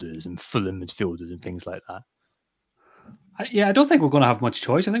midfielders and Fulham midfielders and things like that? Yeah, I don't think we're going to have much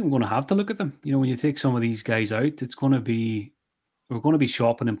choice. I think we're going to have to look at them. You know, when you take some of these guys out, we're going to be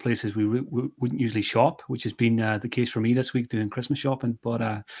shopping in places we wouldn't usually shop, which has been the case for me this week doing Christmas shopping. But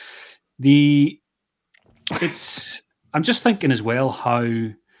I'm just thinking as well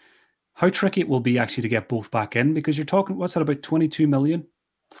how tricky it will be actually to get both back in, because you're talking, what's that, about 22 million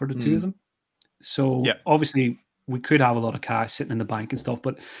for the two of them? So obviously we could have a lot of cash sitting in the bank and stuff,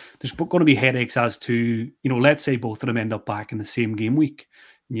 but there's going to be headaches as to, you know, let's say both of them end up back in the same game week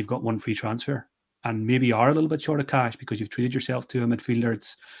and you've got one free transfer and maybe are a little bit short of cash because you've treated yourself to a midfielder.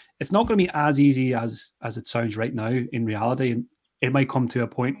 It's not going to be as easy as it sounds right now in reality. And it might come to a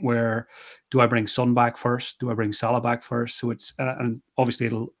point where, do I bring Son back first? Do I bring Salah back first? So it's, and obviously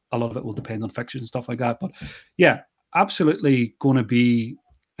a lot of it will depend on fixtures and stuff like that. But yeah, absolutely going to be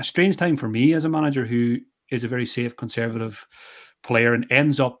a strange time for me as a manager who is a very safe, conservative player and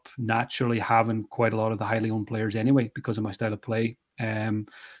ends up naturally having quite a lot of the highly owned players anyway because of my style of play.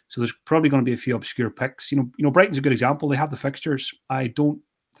 So there's probably going to be a few obscure picks. You know, Brighton's a good example. They have the fixtures. I don't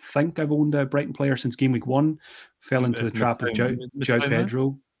think I've owned a Brighton player since game week 1. Fell into the trap of João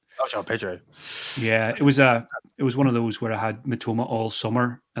Pedro. Oh, João Pedro. Yeah, it was one of those where I had Mitoma all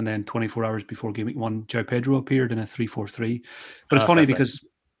summer, and then 24 hours before game week 1, João Pedro appeared in a 3-4-3. But it's funny because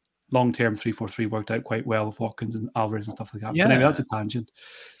long-term 3-4-3 worked out quite well with Watkins and Alvarez and stuff like that. Yeah. But anyway, that's a tangent.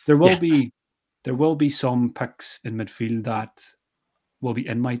 There will be some picks in midfield that will be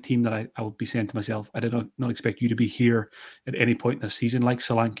in my team that I will be saying to myself, I did not expect you to be here at any point in the season, like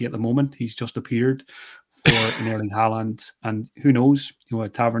Solanke at the moment. He's just appeared for an Erling Haaland, and who knows, you know, a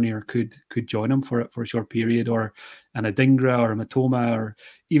Tavernier could join him for a short period, or an Adingra or a Mitoma, or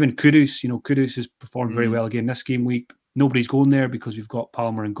even Kudus. You know, Kudus has performed very well again this game week. Nobody's going there because we've got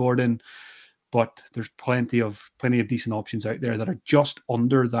Palmer and Gordon, but there's plenty of decent options out there that are just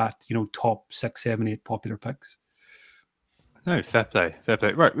under that, you know, top 6, 7, 8 popular picks. No, fair play.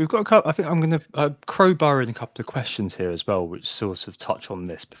 Right, we've got a couple. I think I'm going to crowbar in a couple of questions here as well, which sort of touch on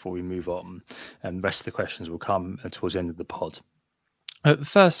this before we move on, and the rest of the questions will come towards the end of the pod. The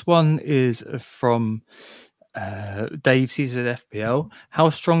first one is from Dave sees at FPL. How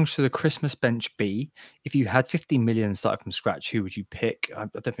strong should the Christmas bench be? If you had 15 million starting from scratch, who would you pick? I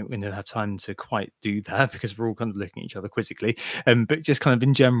don't think we're going to have time to quite do that because we're all kind of looking at each other quizzically. But just kind of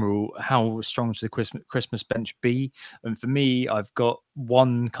in general, how strong should the Christmas bench be? And for me, I've got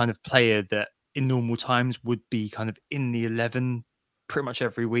one kind of player that in normal times would be kind of in the 11 pretty much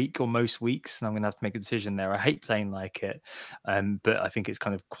every week or most weeks, and I'm going to have to make a decision there. I hate playing like it, but I think it's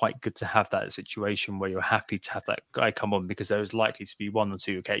kind of quite good to have that situation where you're happy to have that guy come on, because there is likely to be 1 or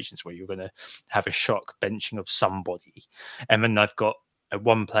 2 occasions where you're going to have a shock benching of somebody. And then I've got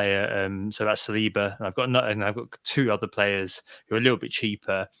one player, so that's Saliba, and I've got another, and I've got two other players who are a little bit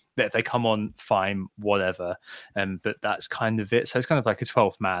cheaper. But if they come on, fine, whatever. But that's kind of it. So it's kind of like a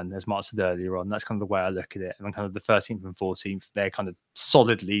 12th man, as Mark said earlier on. That's kind of the way I look at it. And then kind of the 13th and 14th, they're kind of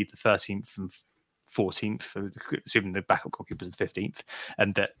solidly the 13th and 14th, assuming the backup goalkeeper is the 15th,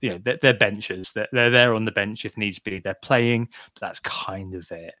 and that they're benchers. They're there on the bench if needs be. They're playing, but that's kind of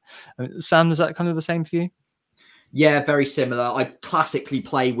it. Sam, is that kind of the same for you? Yeah, very similar. I classically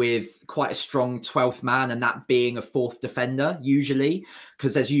play with quite a strong 12th man, and that being a fourth defender, usually,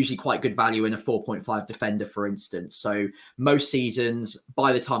 because there's usually quite good value in a 4.5 defender, for instance. So most seasons,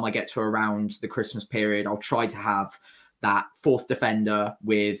 by the time I get to around the Christmas period, I'll try to have that fourth defender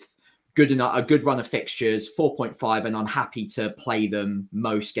with a good run of fixtures, 4.5, and I'm happy to play them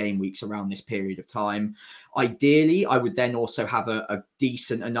most game weeks around this period of time. Ideally, I would then also have a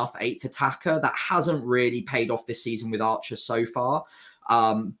decent enough 8th attacker. That hasn't really paid off this season with Archer so far.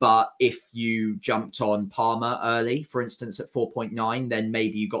 But if you jumped on Palmer early, for instance, at 4.9, then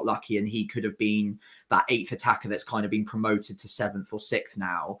maybe you got lucky and he could have been that 8th attacker that's kind of been promoted to 7th or 6th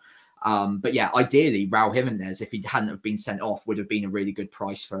now. But yeah, ideally, Raul Jimenez, if he hadn't have been sent off, would have been a really good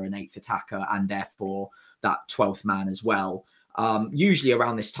price for an 8th attacker and therefore that 12th man as well. Usually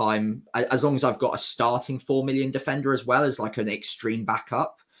around this time, as long as I've got a starting 4 million defender as well as like an extreme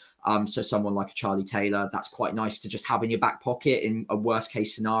backup. So someone like a Charlie Taylor, that's quite nice to just have in your back pocket in a worst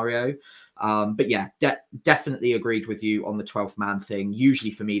case scenario. But yeah, definitely agreed with you on the 12th man thing.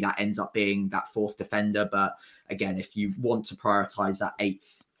 Usually for me, that ends up being that 4th defender. But again, if you want to prioritize that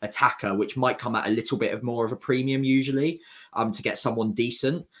 8th attacker, which might come at a little bit of more of a premium usually, to get someone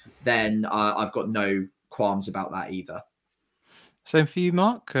decent, then I've got no qualms about that either. Same for you,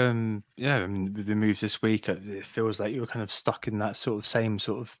 Mark. Yeah, I mean, with the moves this week, it feels like you're kind of stuck in that same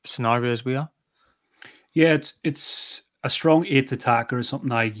sort of scenario as we are. Yeah, it's a strong 8th attacker is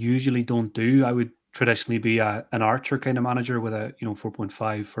something I usually don't do. I would traditionally be an Archer kind of manager with a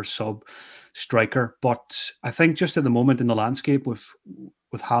 4.5 for sub striker, but I think just at the moment in the landscape with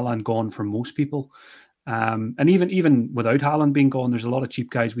Haaland gone for most people, and even without Haaland being gone, there's a lot of cheap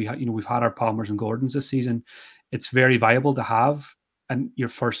guys. We've had our Palmers and Gordons this season. It's very viable to have your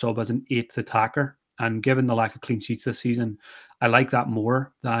first sub as an 8th attacker. And given the lack of clean sheets this season, I like that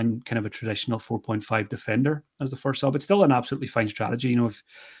more than kind of a traditional 4.5 defender as the first sub. It's still an absolutely fine strategy.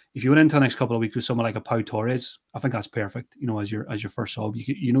 If you went into the next couple of weeks with someone like a Pau Torres, I think that's perfect. As your first sub,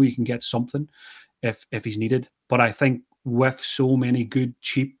 you can get something if he's needed. But I think with so many good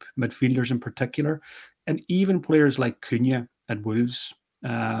cheap midfielders in particular, and even players like Cunha at Wolves,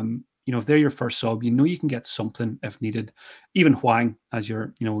 if they're your first sub, you can get something if needed. Even Hwang as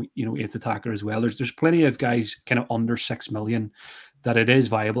your 8th attacker as well. There's plenty of guys kind of under 6 million that it is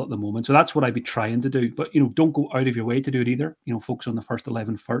viable at the moment. So that's what I'd be trying to do. But don't go out of your way to do it either. Focus on the first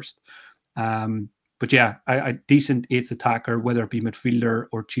 11 first. But yeah, a decent 8th attacker, whether it be midfielder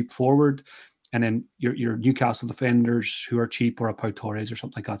or cheap forward, and then your Newcastle defenders who are cheap, or a Pau Torres or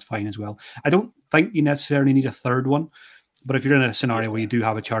something like that's fine as well. I don't think you necessarily need a third one. But if you're in a scenario where you do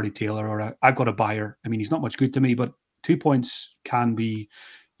have a Charlie Taylor or I've got a buyer, I mean, he's not much good to me, but 2 points can be,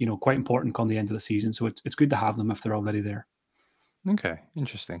 quite important come the end of the season. So it's good to have them if they're already there. Okay,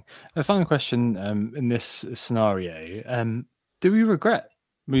 interesting. A final question in this scenario. Do we regret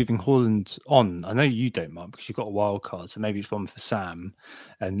moving Haaland on? I know you don't, Mark, because you've got a wild card, so maybe it's one for Sam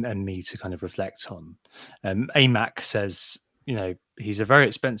and me to kind of reflect on. AMAC says, he's a very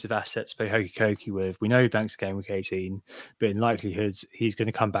expensive asset to play hokey-cokey with. We know he blanks Game Week 18, but in likelihood, he's going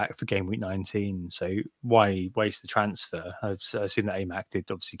to come back for Game Week 19. So why waste the transfer? I assume that AMAC did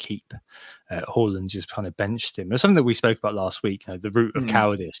obviously keep Haaland, just kind of benched him. It's something that we spoke about last week, the root of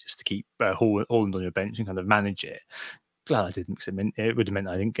cowardice, just to keep Haaland on your bench and kind of manage it. Glad I didn't, because it would have meant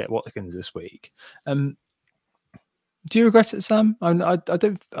I didn't get Watkins this week. Do you regret it, Sam? I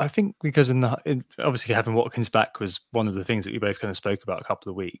don't. I think because obviously having Watkins back was one of the things that we both kind of spoke about a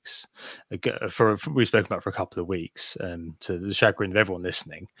couple of weeks. We spoke about for a couple of weeks, to the chagrin of everyone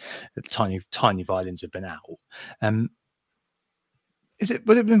listening. The tiny violins have been out. Would it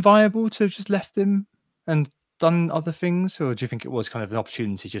have been viable to have just left him and done other things, or do you think it was kind of an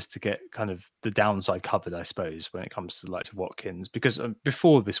opportunity just to get kind of the downside covered, I suppose, when it comes to like Watkins? Because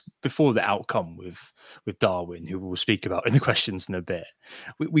before the outcome with Darwin, who we'll speak about in the questions in a bit,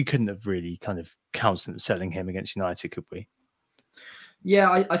 we couldn't have really kind of counted selling him against United, could we?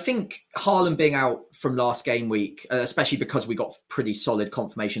 Yeah, I think Haaland being out from last game week, especially because we got pretty solid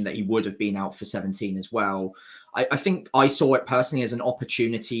confirmation that he would have been out for 17 as well. I think I saw it personally as an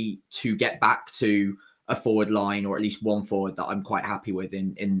opportunity to get back to a forward line, or at least one forward that I'm quite happy with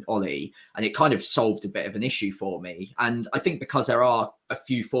in Ollie. And it kind of solved a bit of an issue for me. And I think because there are a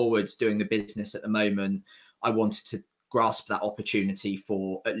few forwards doing the business at the moment, I wanted to grasp that opportunity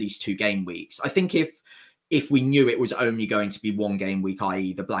for at least 2 game weeks. I think if we knew it was only going to be 1 game week,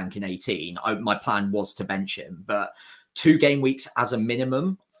 i.e. the blank in 18, my plan was to bench him. But 2 game weeks as a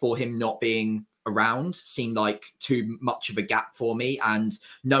minimum for him not being around seemed like too much of a gap for me. And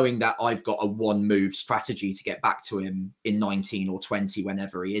knowing that I've got a 1 move strategy to get back to him in 19 or 20,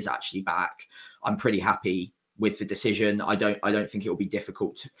 whenever he is actually back, I'm pretty happy with the decision. I don't think it will be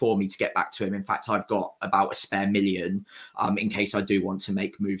difficult for me to get back to him. In fact, I've got about a spare million in case I do want to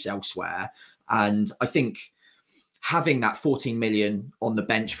make moves elsewhere. And I think having that 14 million on the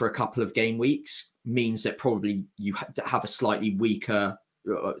bench for a couple of game weeks means that probably you have a slightly weaker,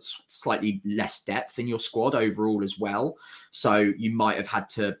 slightly less depth in your squad overall as well. So you might have had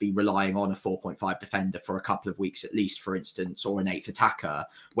to be relying on a 4.5 defender for a couple of weeks at least, for instance, or an 8th attacker,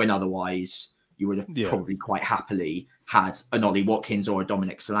 when otherwise you would have probably quite happily had an Ollie Watkins or a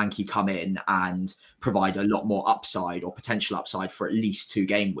Dominic Solanke come in and provide a lot more upside or potential upside for at least 2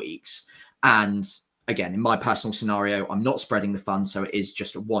 game weeks. And again, in my personal scenario, I'm not spreading the funds, so it is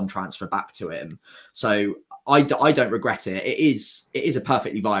just 1 transfer back to him. So I don't regret it. It is a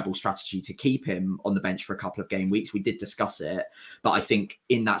perfectly viable strategy to keep him on the bench for a couple of game weeks. We did discuss it, but I think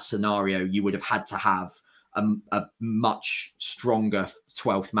in that scenario, you would have had to have a much stronger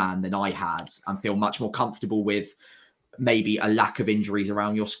 12th man than I had, and feel much more comfortable with maybe a lack of injuries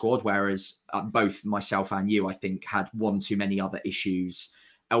around your squad. Whereas both myself and you, I think, had 1 too many other issues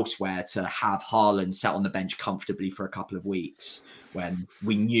elsewhere to have Haaland sat on the bench comfortably for a couple of weeks when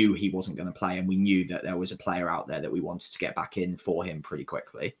we knew he wasn't going to play, and we knew that there was a player out there that we wanted to get back in for him pretty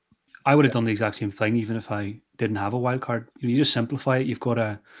quickly. I would have done the exact same thing even if I didn't have a wild card. You just simplify it. You've got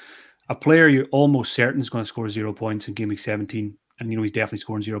a player you're almost certain is going to score 0 points in game week 17, and he's definitely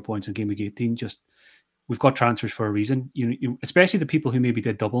scoring 0 points in game week 18. Just, we've got transfers for a reason. You especially the people who maybe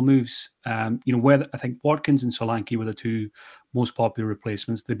did double moves. Where I think Watkins and Solanke were the 2 most popular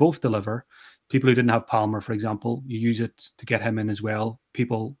replacements. They both deliver. People who didn't have Palmer, for example, you use it to get him in as well.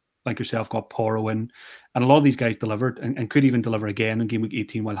 People like yourself got Porro in, and a lot of these guys delivered and could even deliver again in game week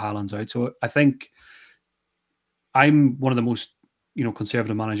 18 while Haaland's out. So I think I'm one of the most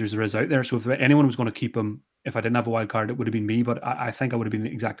conservative managers there is out there. So if anyone was going to keep him, if I didn't have a wild card, it would have been me. But I think I would have been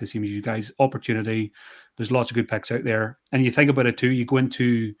exactly the same as you guys. Opportunity. There's lots of good picks out there. And you think about it too, you go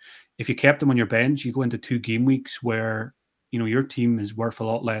into, if you kept them on your bench, you go into 2 game weeks where, your team is worth a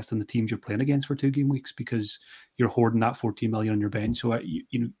lot less than the teams you're playing against for 2 game weeks, because you're hoarding that 14 million on your bench. So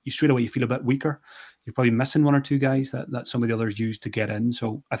you straight away, you feel a bit weaker. You're probably missing 1 or 2 guys that some of the others used to get in.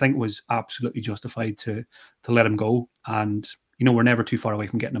 So I think it was absolutely justified to let him go. And, we're never too far away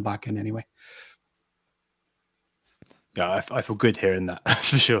from getting him back in anyway. Yeah, I feel good hearing that. That's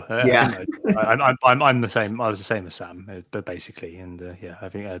for sure. Yeah, I'm the same. I was the same as Sam, but basically, and I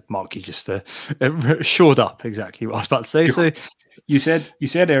think Mark, you just shored up exactly what I was about to say. So you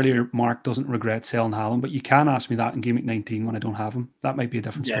said earlier, Mark doesn't regret selling Haaland, but you can ask me that in game week 19 when I don't have him. That might be a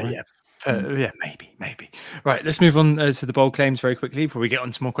different story. Maybe. Right, let's move on to the bold claims very quickly before we get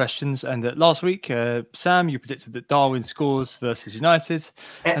on to more questions. And last week, Sam, you predicted that Darwin scores versus United.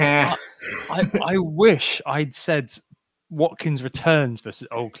 I wish I'd said Watkins returns versus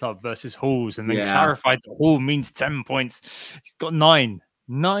Old Club versus Halls, and then clarified that Hall means 10 points. He's got 9,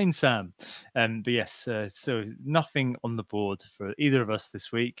 Sam. But yes, so nothing on the board for either of us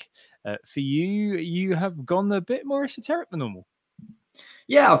this week. For you have gone a bit more esoteric than normal.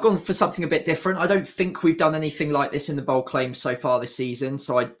 Yeah, I've gone for something a bit different. I don't think we've done anything like this in the bold claims so far this season.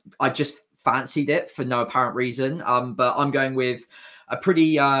 So I just fancied it for no apparent reason. But I'm going with a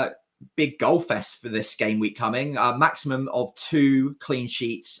pretty big goal fest for this game week coming. A maximum of 2 clean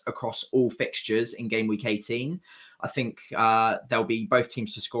sheets across all fixtures in game week 18. I think there'll be both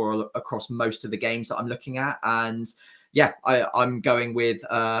teams to score across most of the games that I'm looking at. And yeah, I'm going with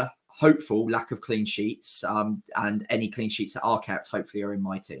hopeful lack of clean sheets, and any clean sheets that are kept hopefully are in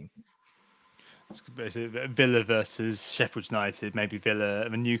my team. Villa versus Sheffield United, maybe Villa,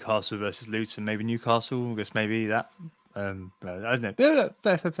 and Newcastle versus Luton, maybe Newcastle. I guess maybe that. I don't know.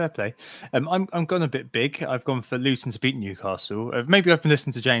 Fair play. I'm gone a bit big. I've gone for Luton to beat Newcastle. Maybe I've been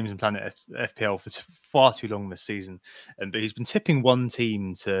listening to James and Planet FPL for far too long this season, but he's been tipping one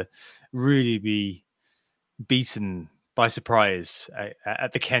team to really be beaten by surprise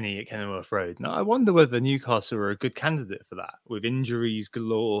at the Kenny at Kenilworth Road. Now, I wonder whether Newcastle are a good candidate for that, with injuries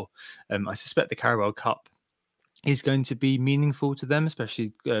galore. I suspect the Carabao Cup is going to be meaningful to them,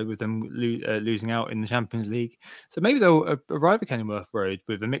 especially with them losing out in the Champions League. So maybe they'll arrive at Kenilworth Road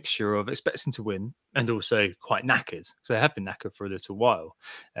with a mixture of expecting to win and also quite knackered. So they have been knackered for a little while.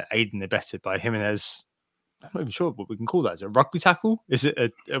 Aided and abetted by Jimenez. I'm not even sure what we can call that. Is it a rugby tackle? Is it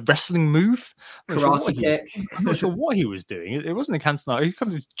a wrestling move? Karate kick. I'm not sure what he was doing. It wasn't a Cantona. He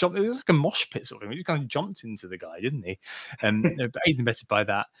kind of jumped. It was like a mosh pit sort of thing. He just kind of jumped into the guy, didn't he? Aided and abetted by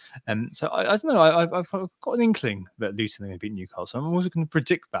that. So I don't know. I've got an inkling that Luton are going to beat Newcastle. I'm also going to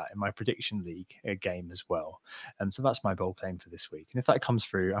predict that in my prediction league game as well. So that's my bold claim for this week. And if that comes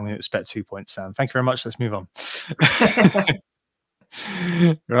through, I'm going to expect 2 points, Sam. Thank you very much. Let's move on.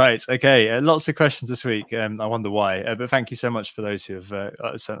 Right. Okay. Lots of questions this week. I wonder why. But thank you so much for those who have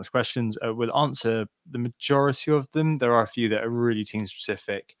sent us questions. We'll answer the majority of them. There are a few that are really team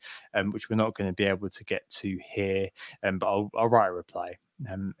specific, which we're not going to be able to get to here. But I'll write a reply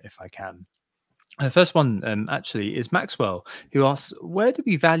if I can. The first one actually is Maxwell, who asks, where do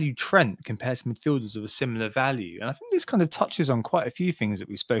we value Trent compared to midfielders of a similar value? And I think this kind of touches on quite a few things that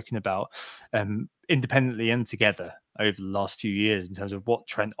we've spoken about independently and together over the last few years in terms of what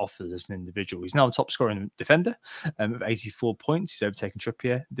Trent offers as an individual. He's now the top scoring defender with 84 points. He's overtaken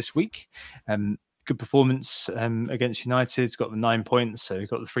Trippier this week. Good performance against United. He's got the 9 points, so he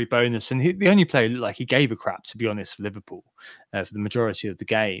got the free bonus. And the only player looked like he gave a crap, to be honest, for Liverpool for the majority of the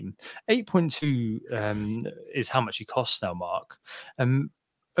game. 8.2 is how much he costs now, Mark.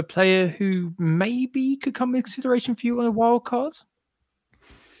 A player who maybe could come into consideration for you on a wild card?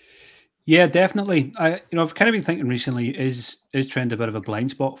 Yeah, definitely. I've kind of been thinking recently, is Trent a bit of a blind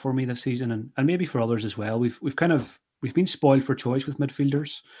spot for me this season, and maybe for others as well. We've been spoiled for choice with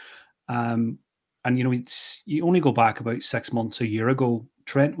midfielders. And, you only go back about 6 months, a year ago,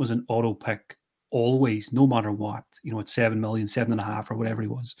 Trent was an auto pick always, no matter what, at 7 million, 7.5 or whatever he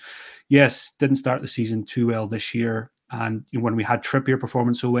was. Yes, didn't start the season too well this year. And when we had Trippier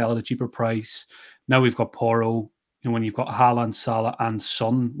performing so well at a cheaper price, now we've got Porro. When you've got Haaland, Salah and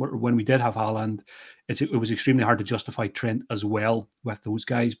Son, when we did have Haaland, it was extremely hard to justify Trent as well with those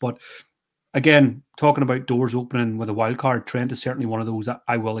guys. But again, talking about doors opening with a wild card, Trent is certainly one of those that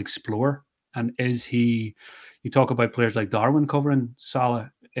I will explore. And you talk about players like Darwin covering Salah,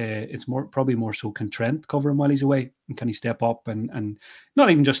 it's probably more so can Trent cover him while he's away? And can he step up and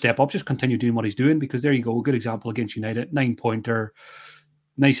not even just step up, just continue doing what he's doing? Because there you go, a good example against United, 9-pointer,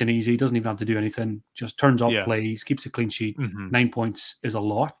 nice and easy, doesn't even have to do anything, just turns up, plays, keeps a clean sheet. 9 points is a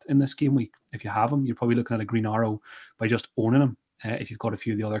lot in this game week. If you have him, you're probably looking at a green arrow by just owning him. If you've got a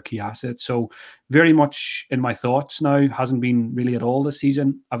few of the other key assets. So very much in my thoughts now, hasn't been really at all this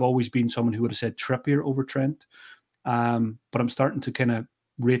season. I've always been someone who would have said Trippier over Trent. But I'm starting to kind of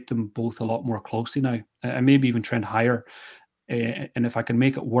rate them both a lot more closely now, and maybe even Trent higher. And if I can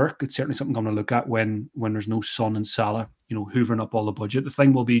make it work, it's certainly something I'm going to look at when there's no Son and Salah, hoovering up all the budget. The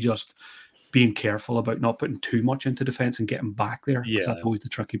thing will be just being careful about not putting too much into defence and getting back there, because that's always the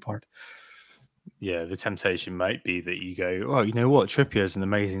tricky part. Yeah, the temptation might be that you go, oh, you know what? Trippier is an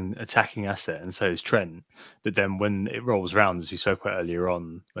amazing attacking asset, and so is Trent. But then when it rolls around, as we spoke about earlier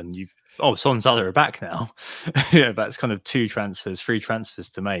on, when Son and Salah are back now, that's kind of 3 transfers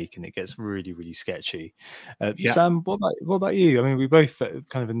to make, and it gets really, really sketchy. Sam, what about you? I mean, we both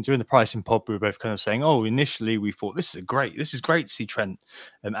kind of, during the pricing pod, we were both kind of saying, oh, initially we thought this is great to see Trent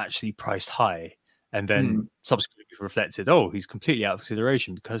actually priced high. And then subsequently reflected, he's completely out of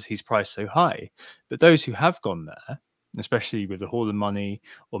consideration because he's priced so high. But those who have gone there, especially with the Haaland money,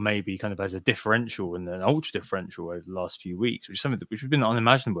 or maybe kind of as a differential and an ultra differential over the last few weeks, which is something which has been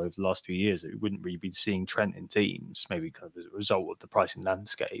unimaginable over the last few years, that we wouldn't really be seeing Trent in teams, maybe kind of as a result of the pricing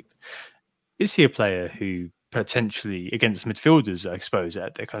landscape. Is he a player who potentially, against midfielders, I suppose,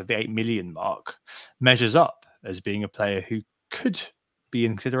 at the kind of the 8 million mark, measures up as being a player who could be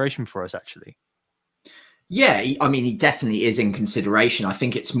in consideration for us, actually? Yeah, I mean, he definitely is in consideration. I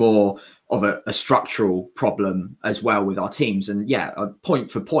think it's more of a structural problem as well with our teams. And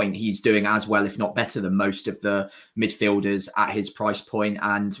point for point, he's doing as well, if not better, than most of the midfielders at his price point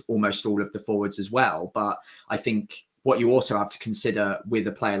and almost all of the forwards as well. But I think what you also have to consider with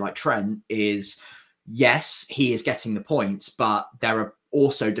a player like Trent is, yes, he is getting the points, but there are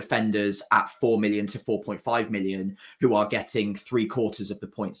also defenders at 4 million to 4.5 million who are getting 3/4 of the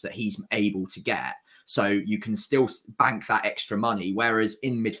points that he's able to get. So you can still bank that extra money. Whereas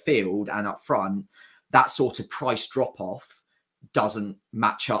in midfield and up front, that sort of price drop off doesn't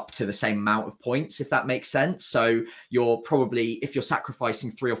match up to the same amount of points, if that makes sense. So you're probably, if you're sacrificing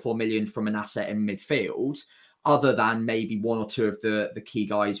 3 or 4 million from an asset in midfield, other than maybe 1 or 2 of the key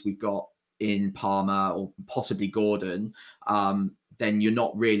guys we've got in Palmer or possibly Gordon, then you're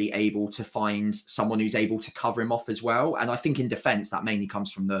not really able to find someone who's able to cover him off as well. And I think in defense, that mainly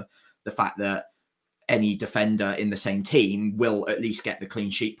comes from the fact that any defender in the same team will at least get the clean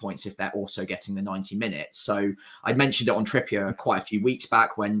sheet points if they're also getting the 90 minutes. So I mentioned it on Trippier quite a few weeks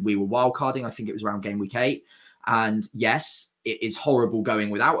back when we were wildcarding. I think it was around game week 8. And yes, it is horrible going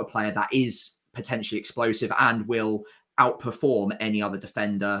without a player that is potentially explosive and will outperform any other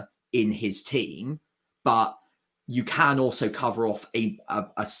defender in his team. But you can also cover off a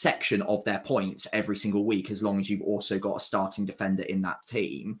section of their points every single week as long as you've also got a starting defender in that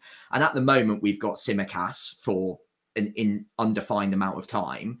team. And at the moment, we've got Tsimikas for an undefined amount of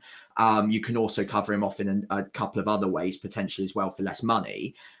time. You can also cover him off in a couple of other ways, potentially as well, for less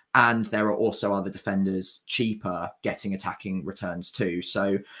money. And there are also other defenders cheaper getting attacking returns too.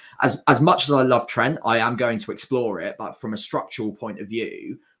 So as much as I love Trent, I am going to explore it. But from a structural point of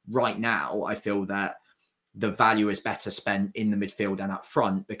view, right now, I feel that the value is better spent in the midfield and up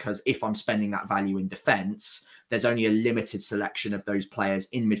front, because if I'm spending that value in defense, there's only a limited selection of those players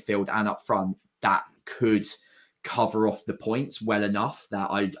in midfield and up front that could cover off the points well enough that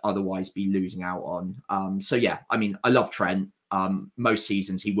I'd otherwise be losing out on. So yeah, I mean, I love Trent. Most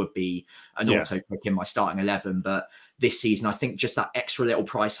seasons he would be an auto pick in my starting 11, but this season I think just that extra little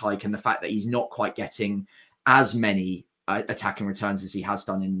price hike and the fact that he's not quite getting as many attacking returns as he has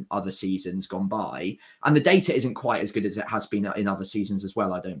done in other seasons gone by, and the data isn't quite as good as it has been in other seasons as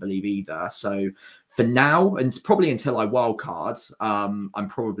well, I don't believe either. So for now, and probably until I wildcard, I'm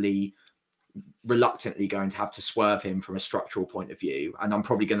probably reluctantly going to have to swerve him from a structural point of view, and I'm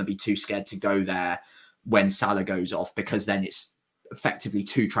probably going to be too scared to go there when Salah goes off, because then it's effectively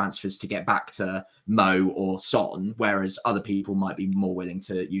 2 transfers to get back to Mo or Son, whereas other people might be more willing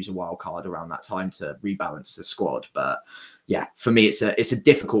to use a wild card around that time to rebalance the squad. But yeah, for me, it's a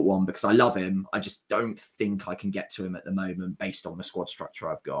difficult one because I love him. I just don't think I can get to him at the moment based on the squad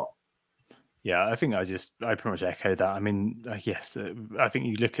structure I've got. Yeah, I think I pretty much echo that. I mean, yes, I think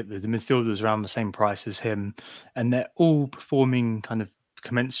you look at the midfielders around the same price as him, and they're all performing kind of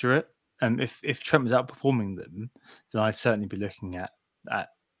commensurate. And if Trent was outperforming them, then I'd certainly be looking at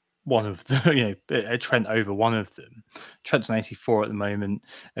one of the, a Trent over one of them. Trent's an 84 at the moment.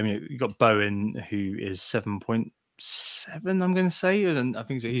 I mean, you've got Bowen, who is 7.7, I'm going to say, and I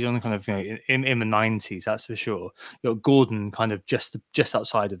think he's on kind of in the 90s, that's for sure. You've got Gordon kind of just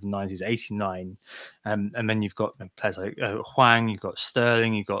outside of the 90s, 89, and then you've got players like Hwang, you've got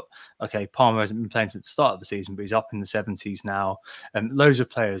Sterling, you've got Palmer hasn't been playing since the start of the season, but he's up in the 70s now, and loads of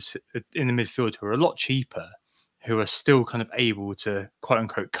players in the midfield who are a lot cheaper, who are still kind of able to quote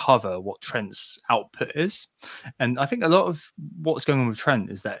unquote cover what Trent's output is. And I think a lot of what's going on with Trent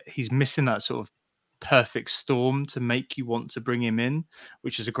is that he's missing that sort of perfect storm to make you want to bring him in,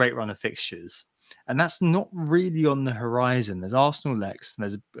 which is a great run of fixtures. And that's not really on the horizon. There's Arsenal next, and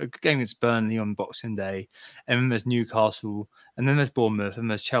there's a game against Burnley on Boxing Day, and then there's Newcastle, and then there's Bournemouth,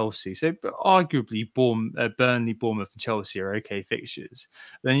 and there's Chelsea. So arguably Burnley, Bournemouth and Chelsea are okay fixtures.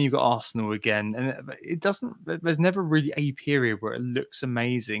 Then you've got Arsenal again, and there's never really a period where it looks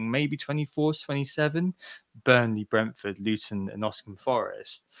amazing. Maybe 24, 27, Burnley, Brentford, Luton and Nottingham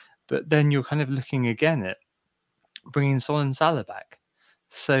Forest. But then you're kind of looking again at bringing Son and Salah back.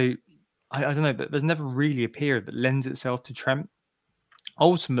 So I don't know, but there's never really a period that lends itself to Trent.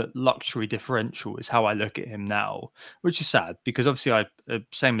 Ultimate luxury differential is how I look at him now, which is sad because obviously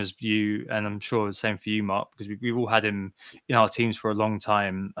same as you, and I'm sure the same for you, Mark, because we've all had him in our teams for a long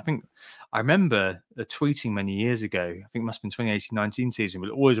time. I think I remember tweeting many years ago, I think it must have been 2018-19 season,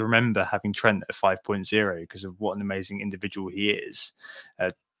 we'll always remember having Trent at 5.0 because of what an amazing individual he is.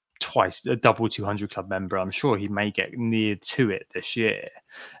 Twice a double 200 club member. I'm sure he may get near to it this year.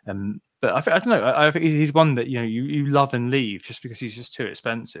 But I don't know. I think he's one that you love and leave just because he's just too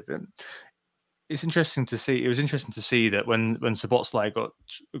expensive. And it's interesting to see. It was interesting to see that when Szoboszlai got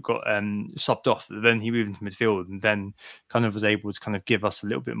subbed off, then he moved into midfield and then kind of was able to kind of give us a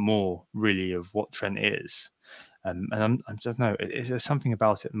little bit more really of what Trent is. And I don't know, there's something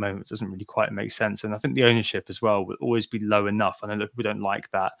about it at the moment that doesn't really quite make sense. And I think the ownership as well will always be low enough. I know we don't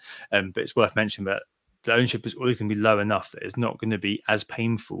like that, but it's worth mentioning that the ownership is always going to be low enough that it's not going to be as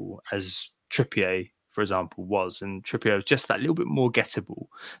painful as Trippier, for example, was. And Trippier was just that little bit more gettable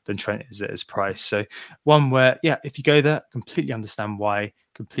than Trent is at his price. So one where, if you go there, completely understand why,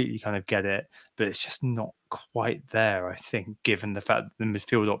 completely kind of get it, but it's just not quite there, I think, given the fact that the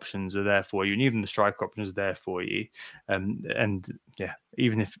midfield options are there for you and even the striker options are there for you.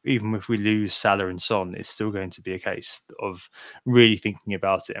 Even if we lose Salah and Son, it's still going to be a case of really thinking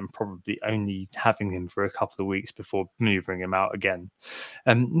about it and probably only having him for a couple of weeks before maneuvering him out again.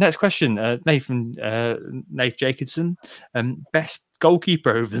 Next question, Nath Jacobson, best goalkeeper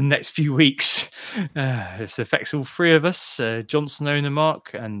over the next few weeks. This affects all three of us. Johnson owner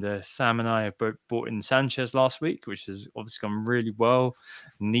Mark and Sam and I have both bought in Sanchez last week, which has obviously gone really well.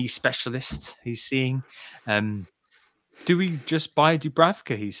 Knee specialist he's seeing. Do we just buy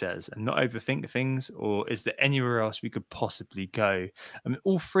Dubravka, he says, and not overthink things, or is there anywhere else we could possibly go? I mean,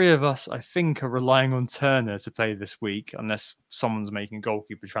 all three of us, I think, are relying on Turner to play this week, unless someone's making a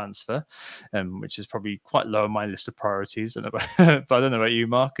goalkeeper transfer, which is probably quite low on my list of priorities. I don't know about, but I don't know about you,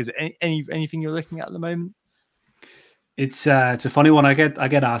 Mark. Is there anything you're looking at the moment? It's a funny one. I get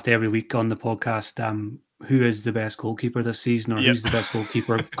asked every week on the podcast, who is the best goalkeeper this season, or who's the best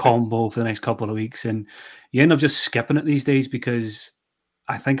goalkeeper combo for the next couple of weeks, and you end up just skipping it these days because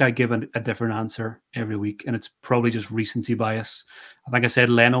I think I give a different answer every week, and it's probably just recency bias. I think I said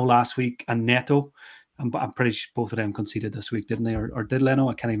Leno last week and Neto. I'm pretty sure both of them conceded this week, didn't they? Or did Leno?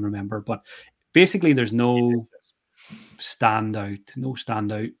 I can't even remember. But basically, there's no standout.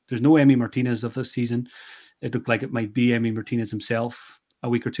 There's no Emi Martinez of this season. It looked like it might be Emi Martinez himself a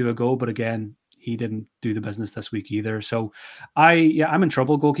week or two ago, but again, he didn't do the business this week either. So I'm in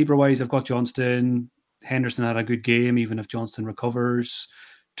trouble goalkeeper-wise. I've got Johnston. Henderson had a good game, even if Johnston recovers.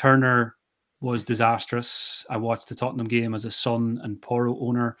 Turner was disastrous. I watched the Tottenham game as a Son and Porro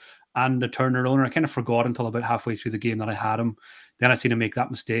owner and a Turner owner. I kind of forgot until about halfway through the game that I had him. Then I seen him make that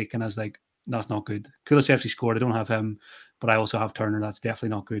mistake, and I was like, that's not good. Kulusevski scored. I don't have him, but I also have Turner. That's definitely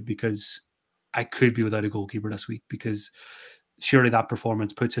not good because I could be without a goalkeeper this week, because surely that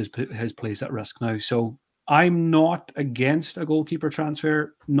performance puts his place at risk now. So I'm not against a goalkeeper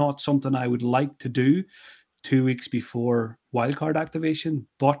transfer, not something I would like to do 2 weeks before wildcard activation.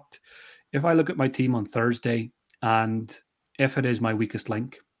 But if I look at my team on Thursday, and if it is my weakest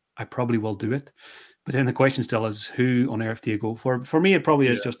link, I probably will do it. But then the question still is, who on earth do you go for? For me, it probably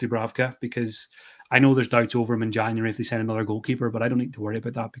is just Dubravka, because I know there's doubts over him in January if they send another goalkeeper, but I don't need to worry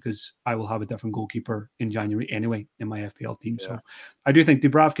about that because I will have a different goalkeeper in January anyway in my FPL team. Yeah. So I do think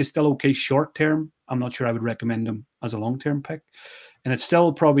Dubravka is still okay short term. I'm not sure I would recommend him as a long-term pick. And it's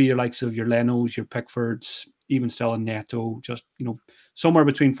still probably your likes of your Lenos, your Pickfords, even still a Neto, just, somewhere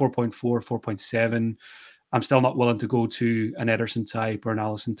between 4.4, 4.7. I'm still not willing to go to an Ederson type or an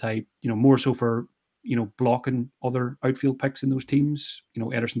Alisson type, more so for, blocking other outfield picks in those teams.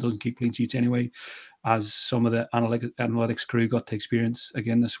 Ederson doesn't keep clean sheets anyway, as some of the analytics crew got to experience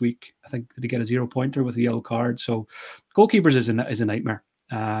again this week. I think, did he get a 0-pointer with a yellow card? So goalkeepers is a nightmare.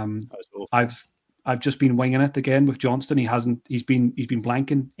 I've just been winging it again with Johnston. He's been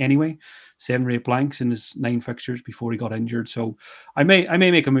blanking anyway, 7 or 8 blanks in his 9 fixtures before he got injured. So I may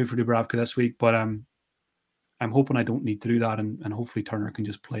make a move for Dubravka this week, but I'm hoping I don't need to do that, and hopefully Turner can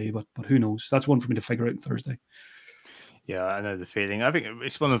just play. But who knows? That's one for me to figure out on Thursday. Yeah, I know the feeling. I think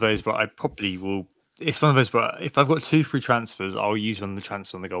it's one of those, but I probably will. It's one of those, but if I've got 2 free transfers, I'll use one of the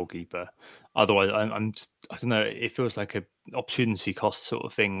transfers on the goalkeeper. Otherwise, I'm just, I don't know. It feels like an opportunity cost sort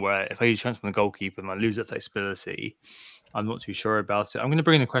of thing where if I use transfer on the goalkeeper and I lose that flexibility, I'm not too sure about it. I'm going to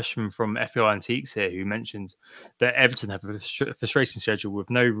bring in a question from FPL Antiques here, who mentioned that Everton have a frustrating schedule with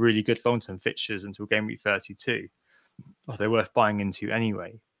no really good long-term fixtures until game week 32. Are they worth buying into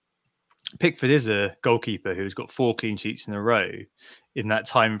anyway? Pickford is a goalkeeper who's got 4 clean sheets in a row. In that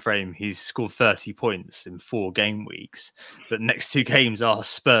time frame, he's scored 30 points in 4 game weeks. But next 2 games are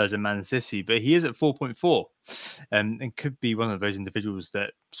Spurs and Man City. But he is at 4.4, and could be one of those individuals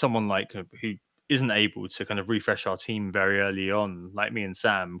that someone like who isn't able to kind of refresh our team very early on, like me and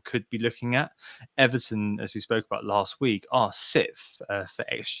Sam, could be looking at. Everton, as we spoke about last week, are 6th for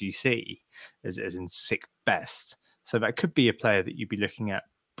XGC, as in 6th best. So that could be a player that you'd be looking at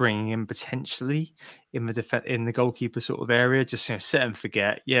bringing in potentially in the goalkeeper sort of area. Just set and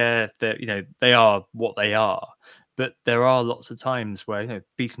forget. Yeah, they are what they are, but there are lots of times where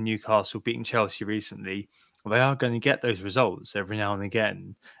beating Newcastle, beating Chelsea recently, they are going to get those results every now and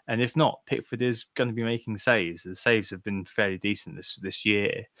again. And if not, Pickford is going to be making saves. The saves have been fairly decent this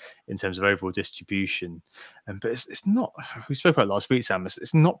year in terms of overall distribution. But it's not. We spoke about it last week, Sam.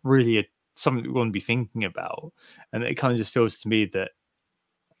 It's not really something we want to be thinking about. And it kind of just feels to me that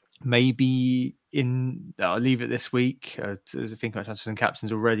maybe I'll leave it this week. I think I transferred some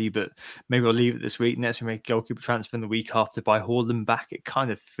captains already, but maybe I'll leave it this week. Next we make a goalkeeper transfer in the week after, buy Haaland back. It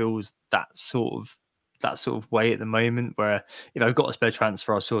kind of feels that sort of way at the moment, where if I've got a spare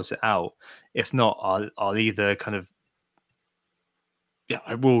transfer, I'll sort it out. If not, I'll either kind of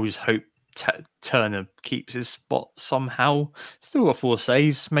I will just hope Turner keeps his spot somehow. Still got 4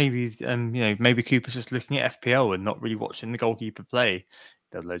 saves. Maybe maybe Cooper's just looking at FPL and not really watching the goalkeeper play.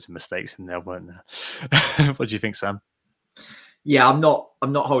 There were loads of mistakes in there, weren't there? What do you think, Sam? Yeah, I'm not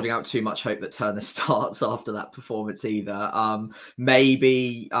holding out too much hope that Turner starts after that performance either.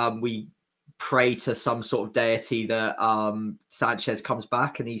 Maybe we pray to some sort of deity that Sanchez comes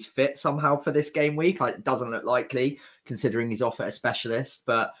back and he's fit somehow for this game week. It doesn't look likely considering he's off at a specialist,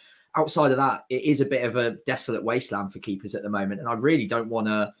 but outside of that, it is a bit of a desolate wasteland for keepers at the moment. And I really don't want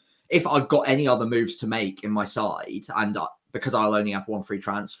to, if I've got any other moves to make in my side, and because I'll only have one free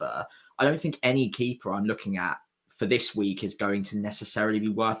transfer, I don't think any keeper I'm looking at for this week is going to necessarily be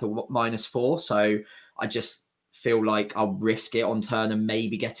worth a -4. So I just feel like I'll risk it on Turner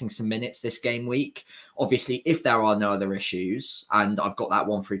maybe getting some minutes this game week. Obviously, if there are no other issues and I've got that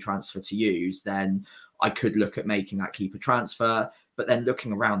one free transfer to use, then I could look at making that keeper transfer. But then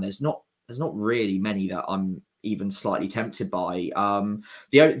looking around, there's not really many that I'm even slightly tempted by.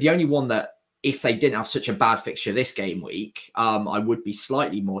 The only one that, if they didn't have such a bad fixture this game week, I would be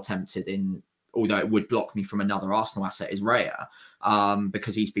slightly more tempted in, although it would block me from another Arsenal asset, is Raya,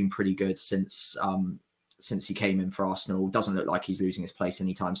 because he's been pretty good since he came in for Arsenal. Doesn't look like he's losing his place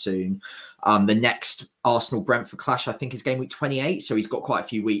anytime soon. The next Arsenal-Brentford clash, I think, is game week 28, so he's got quite a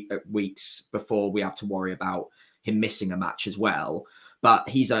few weeks before we have to worry about him missing a match as well. But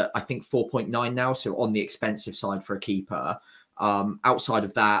he's I think 4.9 now, so on the expensive side for a keeper. Outside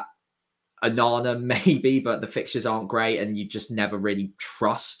of that, Anana maybe, but the fixtures aren't great and you just never really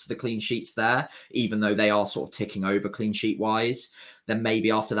trust the clean sheets there, even though they are sort of ticking over clean sheet wise. Then maybe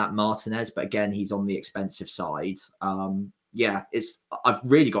after that Martinez, but again, he's on the expensive side. I've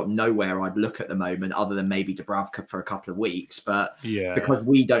really got nowhere I'd look at the moment other than maybe Dubravka for a couple of weeks, but because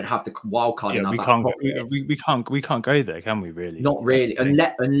we don't have the wild card in our back pocket, we can't go there, can we? Really, not really,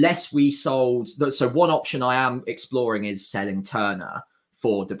 unless we sold. So one option I am exploring is selling Turner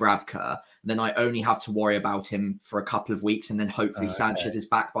for Dubravka. Then I only have to worry about him for a couple of weeks, and then hopefully Sanchez is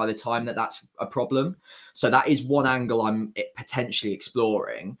back by the time that's a problem. So that is one angle I'm potentially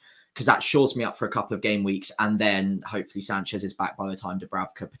exploring, because that shores me up for a couple of game weeks, and then hopefully Sanchez is back by the time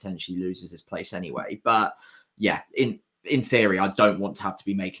Dubravka potentially loses his place anyway. But yeah, in theory, I don't want to have to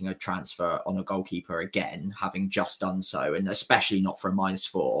be making a transfer on a goalkeeper again, having just done so, and especially not for a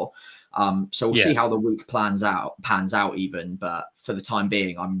 -4. So we'll see how the week pans out even. But for the time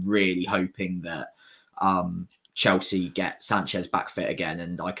being, I'm really hoping that Chelsea get Sanchez back fit again,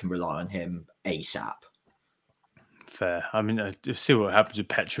 and I can rely on him ASAP. Fair. I mean, see what happens with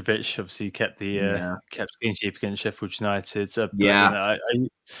Petrovic. Obviously, he kept clean sheet against Sheffield United.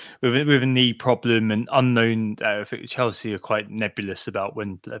 With a knee problem and unknown, I think Chelsea are quite nebulous about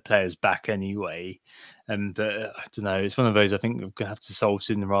when the player's back anyway. And I don't know. It's one of those I think we're going to have to solve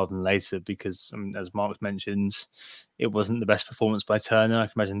sooner rather than later, because, as Mark mentions, it wasn't the best performance by Turner. I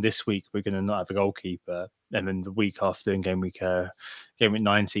can imagine this week we're going to not have a goalkeeper, and then the week after in game week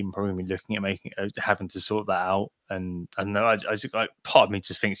 19, probably going to be looking at having to sort that out. And I don't know. I part of me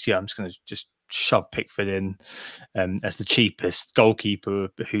just thinks, I'm just going to just shove Pickford in as the cheapest goalkeeper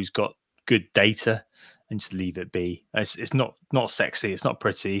who's got good data, and just leave it be. It's not sexy. It's not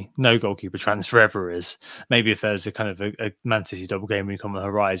pretty. No goalkeeper transfer ever is. Maybe if there's a kind of a Man City double game week on the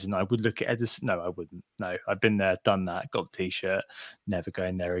horizon, I would look at Edison. No, I wouldn't. No, I've been there, done that, got the t-shirt, never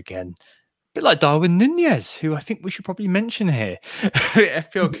going there again. A bit like Darwin Nunez, who I think we should probably mention here.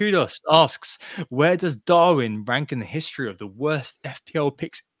 FPL Kudos asks, where does Darwin rank in the history of the worst FPL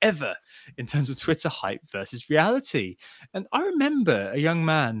picks ever in terms of Twitter hype versus reality? And I remember a young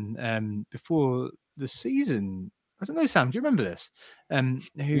man before the season, I don't know, Sam, do you remember this?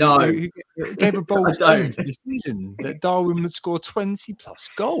 Who gave a bold claim for the season that Darwin would score 20 plus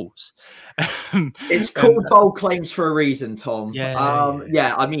goals. It's called bold claims for a reason, Tom.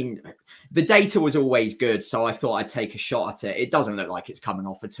 Yeah. I mean, the data was always good, so I thought I'd take a shot at it. It doesn't look like it's coming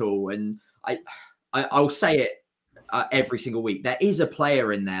off at all, and I'll say it every single week. There is a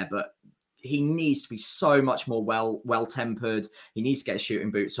player in there, but he needs to be so much more well-tempered. He needs to get his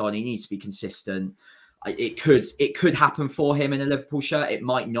shooting boots on. He needs to be consistent. It could happen for him in a Liverpool shirt. It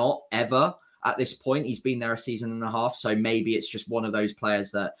might not ever at this point. He's been there a season and a half, so maybe it's just one of those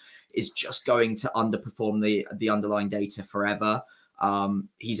players that is just going to underperform the underlying data forever.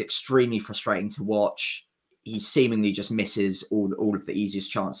 He's extremely frustrating to watch. He seemingly just misses all of the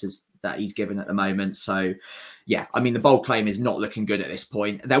easiest chances that he's given at the moment. So, yeah, I mean, the bold claim is not looking good at this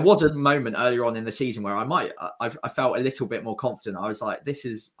point. There was a moment earlier on in the season where I felt a little bit more confident. I was like,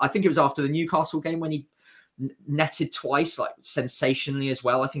 I think it was after the Newcastle game when he netted twice, like sensationally as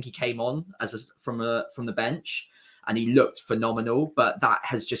well. I think he came on from the bench and he looked phenomenal, but that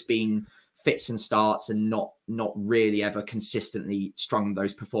has just been fits and starts and not really ever consistently strung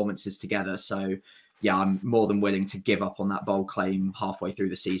those performances together. So, yeah, I'm more than willing to give up on that bold claim halfway through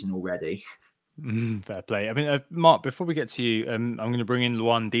the season already. Fair play. I mean, Mark, before we get to you, I'm going to bring in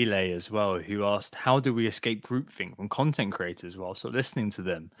Luan Delay as well, who asked, how do we escape groupthink from content creators while sort of listening to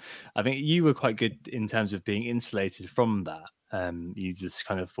them? I think you were quite good in terms of being insulated from that. You just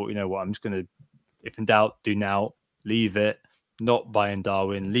kind of thought, you know what, I'm just going to, if in doubt, do now, leave it, not buying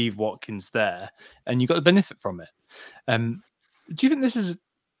Darwin, leave Watkins there, and you got the benefit from it. Do you think this is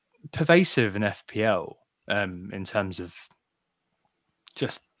pervasive in FPL in terms of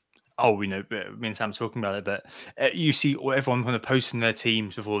just, me and Sam talking about it, but you see everyone kind of posting their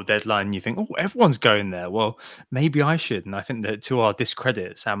teams before the deadline, and you think, oh, everyone's going there. Well, maybe I should. And I think that to our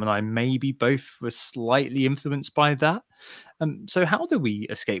discredit, Sam and I maybe both were slightly influenced by that. So how do we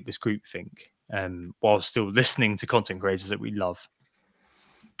escape this groupthink while still listening to content creators that we love?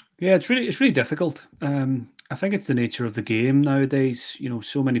 Yeah, it's really difficult. I think it's the nature of the game nowadays. You know,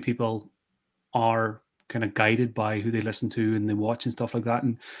 so many people are kind of guided by who they listen to and they watch and stuff like that.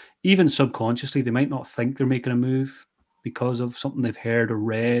 And even subconsciously, they might not think they're making a move because of something they've heard or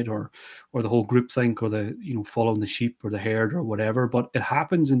read, or the whole groupthink, or the following the sheep or the herd or whatever. But it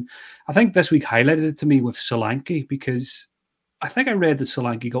happens, and I think this week highlighted it to me with Solanke, because I think I read that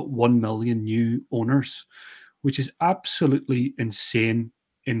Solanke got 1 million new owners, which is absolutely insane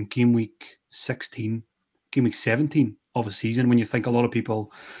in game week 16, game week 17 of a season, when you think a lot of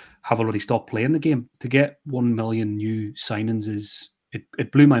people have already stopped playing the game. To get 1 million new signings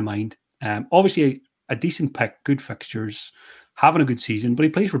it blew my mind. Obviously a decent pick, good fixtures, having a good season, but he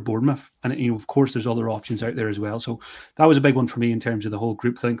plays for Bournemouth, and of course there's other options out there as well. So that was a big one for me in terms of the whole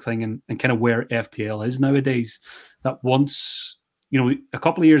groupthink thing, and kind of where FPL is nowadays. That once, a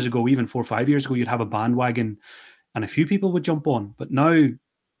couple of years ago, even 4 or 5 years ago, you'd have a bandwagon and a few people would jump on, but now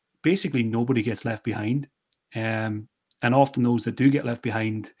basically nobody gets left behind. And often those that do get left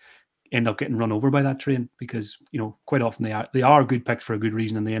behind end up getting run over by that train, because quite often they are good picks for a good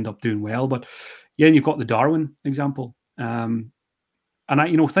reason and they end up doing well. But yeah, and you've got the Darwin example, and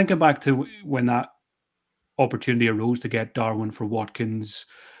I thinking back to when that opportunity arose to get Darwin for Watkins,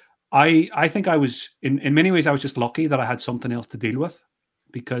 I think I was in many ways I was just lucky that I had something else to deal with,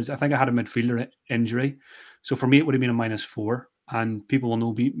 because I think I had a midfielder injury. So for me it would have been a -4, and people will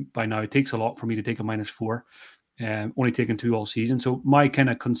know by now it takes a lot for me to take a -4. Only taken 2 all season. So my kind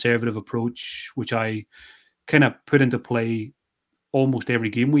of conservative approach, which I kind of put into play almost every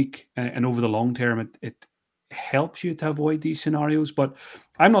game week, and over the long term, it helps you to avoid these scenarios. But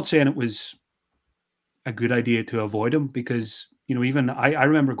I'm not saying it was a good idea to avoid them, because even I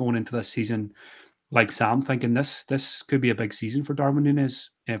remember going into this season like Sam, thinking this could be a big season for Darwin Núñez.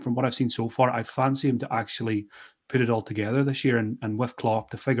 And from what I've seen so far, I fancy him to actually put it all together this year, and with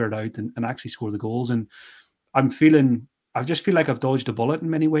Klopp to figure it out and actually score the goals. And I just feel like I've dodged a bullet in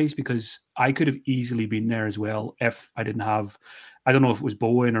many ways, because I could have easily been there as well if I didn't have, I don't know if it was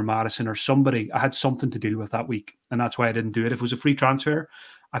Bowen or Madison or somebody. I had something to deal with that week, and that's why I didn't do it. If it was a free transfer,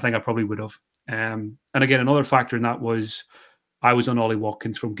 I think I probably would have. And again, another factor in that was I was on Ollie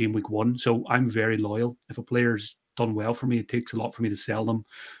Watkins from game week 1, so I'm very loyal. If a player's done well for me, it takes a lot for me to sell them.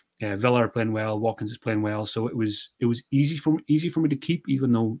 Villa are playing well, Watkins is playing well, so it was easy for me to keep,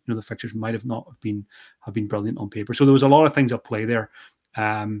 even though the fixtures might have not have been brilliant on paper. So there was a lot of things at play there,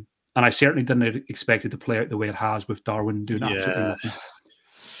 and I certainly didn't expect it to play out the way it has, with Darwin doing absolutely nothing.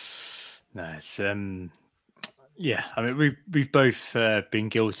 No, it's yeah. I mean, we've both been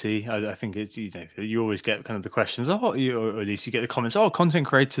guilty. I think it's you always get kind of the questions, or at least you get the comments. Oh, content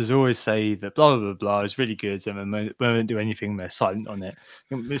creators always say that blah blah blah blah is really good, and when they don't do anything, they're silent on it.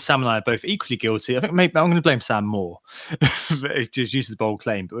 Sam and I are both equally guilty. I think maybe I'm going to blame Sam more, just use the bold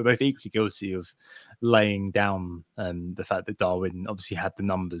claim, but we're both equally guilty of laying down the fact that Darwin obviously had the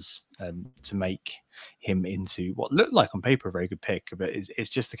numbers to make him into what looked like on paper a very good pick, but it's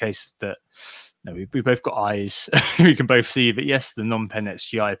just the case that we both got eyes. We can both see that yes, the non-pen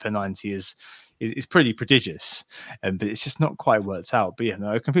XGI per 90 is pretty prodigious, but it's just not quite worked out. But yeah,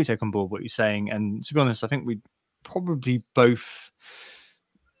 no, I completely take on board what you're saying, and to be honest, I think we probably both,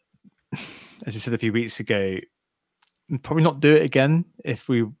 as we said a few weeks ago, probably not do it again if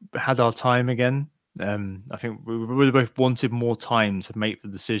we had our time again. I think we would have both wanted more time to make the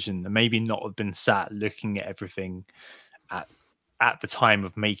decision, and maybe not have been sat looking at everything at the time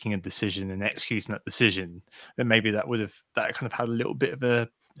of making a decision and executing that decision. Then maybe that kind of had a little bit of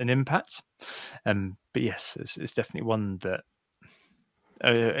an impact. But yes, it's definitely one that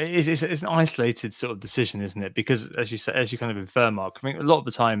it's an isolated sort of decision, isn't it? Because as you kind of infer, Mark, I mean, a lot of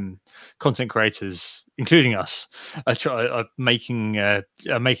the time, content creators, including us, are making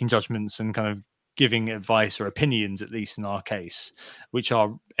judgments and kind of giving advice or opinions, at least in our case, which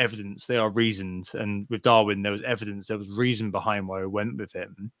are evidence, they are reasoned. And with Darwin, there was evidence, there was reason behind why I went with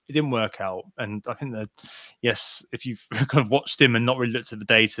him. It didn't work out. And I think that, yes, if you've kind of watched him and not really looked at the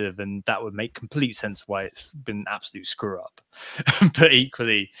data, then that would make complete sense why it's been an absolute screw up. But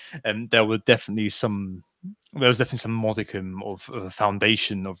equally, there was definitely some modicum of a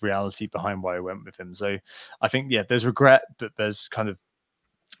foundation of reality behind why I went with him. So I think, yeah, there's regret, but there's kind of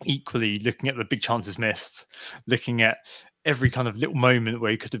equally looking at the big chances missed, looking at every kind of little moment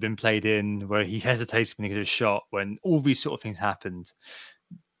where he could have been played in, where he hesitated when he could have shot, when all these sort of things happened,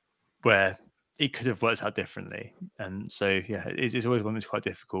 where it could have worked out differently. And so, yeah, it's always one that's quite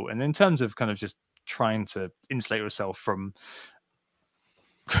difficult. And in terms of kind of just trying to insulate yourself from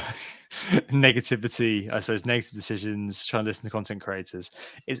negativity, I suppose, negative decisions, trying to listen to content creators,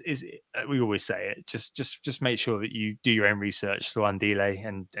 is we always say it, just make sure that you do your own research through delay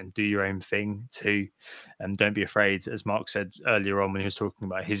and do your own thing too, and don't be afraid, as Mark said earlier on when he was talking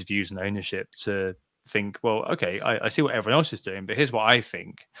about his views and ownership, to think, well, okay, I see what everyone else is doing, but here's what I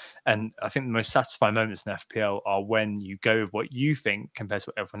think. And I think the most satisfying moments in FPL are when you go with what you think compared to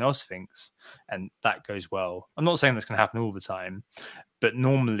what everyone else thinks, and that goes well. I'm not saying that's going to happen all the time, but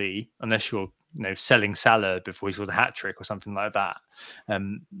normally, unless you're selling Salah before he scored a hat trick or something like that,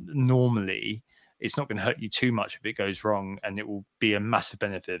 normally it's not going to hurt you too much if it goes wrong, and it will be a massive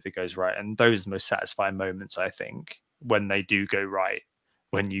benefit if it goes right. And those are the most satisfying moments, I think, when they do go right,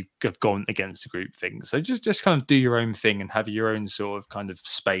 when you have gone against the group thing. So just kind of do your own thing and have your own sort of kind of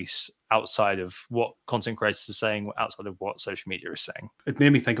space outside of what content creators are saying, outside of what social media is saying. It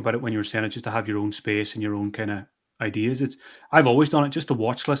made me think about it when you were saying it, just to have your own space and your own kind of ideas. I've always done it, just a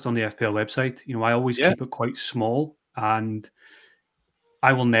watch list on the FPL website. I always keep it quite small, and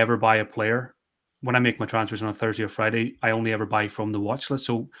I will never buy a player. When I make my transfers on a Thursday or Friday, I only ever buy from the watch list.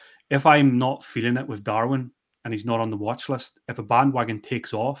 So if I'm not feeling it with Darwin and he's not on the watch list, if a bandwagon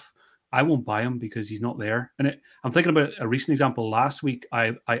takes off, I won't buy him because he's not there. And I'm thinking about a recent example. Last week,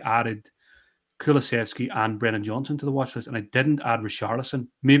 I added Kulusevski and Brennan Johnson to the watch list, and I didn't add Richarlison,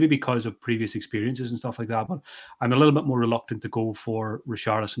 maybe because of previous experiences and stuff like that. But I'm a little bit more reluctant to go for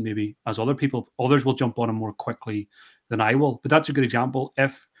Richarlison, maybe, as others will jump on him more quickly than I will. But that's a good example.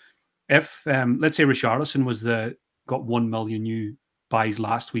 If let's say Richarlison got 1 million new buys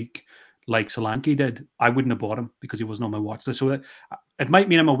last week, like Solanke did, I wouldn't have bought him because he wasn't on my watch list. So it might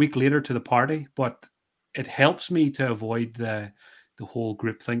mean I'm a week later to the party, but it helps me to avoid the whole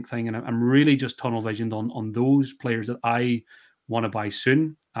groupthink thing. And I'm really just tunnel visioned on those players that I want to buy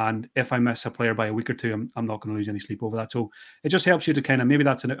soon. And if I miss a player by a week or two, I'm not going to lose any sleep over that. So it just helps you to kind of, maybe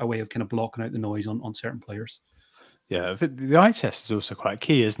that's a way of kind of blocking out the noise on certain players. Yeah, the eye test is also quite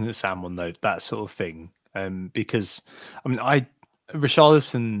key, isn't it, Sam, on that sort of thing? Because, I mean,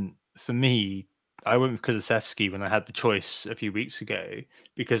 Richarlison, for me, I went with Kulusevski when I had the choice a few weeks ago,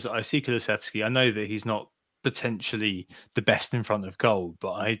 because I see Kulusevski, I know that he's not potentially the best in front of goal,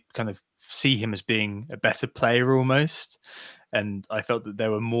 but I kind of see him as being a better player almost. And I felt that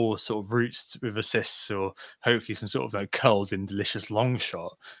there were more sort of routes with assists, or hopefully some sort of curled in delicious long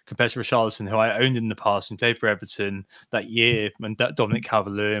shot, compared to Richarlison, who I owned in the past and played for Everton that year when Dominic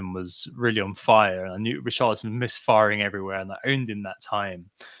Calvert-Lewin was really on fire. And I knew Richarlison was misfiring everywhere, and I owned him that time.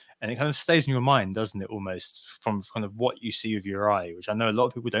 And it kind of stays in your mind, doesn't it, almost, from kind of what you see with your eye, which I know a lot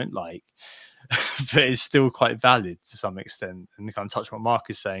of people don't like, but it's still quite valid to some extent. And to kind of touch on what Mark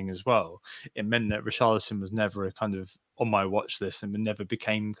is saying as well, it meant that Richarlison was never a kind of on my watch list, and never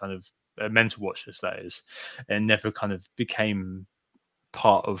became kind of a mental watch list, that is, and never kind of became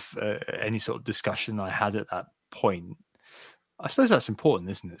part of any sort of discussion I had at that point. I suppose that's important,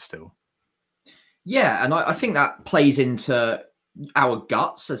 isn't it, still? Yeah, and I think that plays into our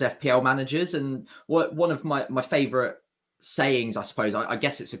guts as FPL managers. And one of my favorite sayings, I suppose, I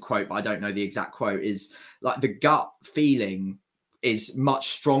guess it's a quote, but I don't know the exact quote, is like the gut feeling is much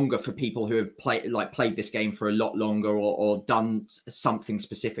stronger for people who have played this game for a lot longer, or done something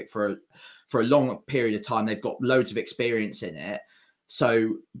specific for a long period of time. They've got loads of experience in it.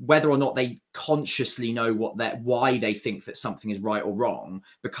 So whether or not they consciously know why they think that something is right or wrong,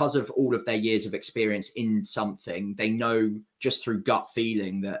 because of all of their years of experience in something, they know just through gut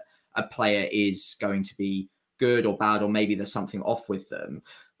feeling that a player is going to be good or bad, or maybe there's something off with them.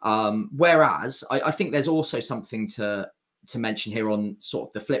 Whereas I think there's also something to mention here on sort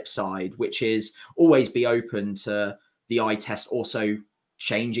of the flip side, which is always be open to the eye test also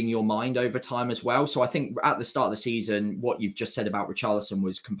changing your mind over time as well. So I think at the start of the season, what you've just said about Richarlison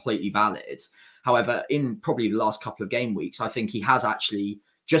was completely valid. However, in probably the last couple of game weeks, I think he has actually,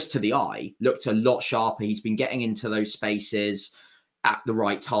 just to the eye, looked a lot sharper. He's been getting into those spaces. at the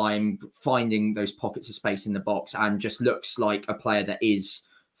right time, finding those pockets of space in the box, and just looks like a player that is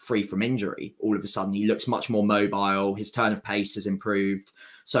free from injury. All of a sudden, he looks much more mobile. His turn of pace has improved.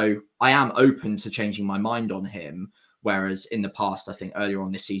 So I am open to changing my mind on him. Whereas in the past, I think earlier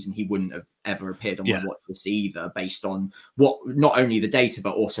on this season, he wouldn't have ever appeared on my watch list either, based on what not only the data,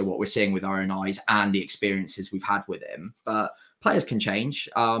 but also what we're seeing with our own eyes and the experiences we've had with him. But players can change,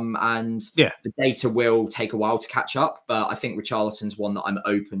 and the data will take a while to catch up. But I think Richarlison's one that I'm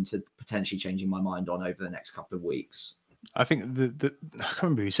open to potentially changing my mind on over the next couple of weeks. I think I can't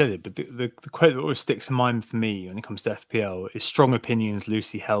remember who said it, but the quote that always sticks in mind for me when it comes to FPL is strong opinions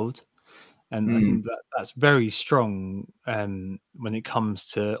loosely held. And I think that's very strong when it comes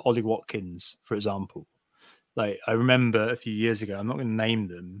to Ollie Watkins, for example. Like, I remember a few years ago, I'm not going to name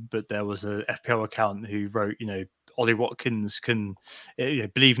them, but there was a FPL account who wrote, Ollie Watkins can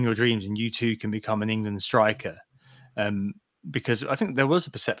believe in your dreams and you too can become an England striker. Because I think there was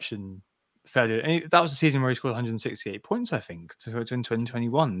a perception fairly. That was the season where he scored 168 points, I think, in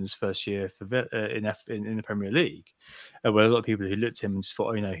 2021, his first year for in the Premier League, where a lot of people who looked at him and just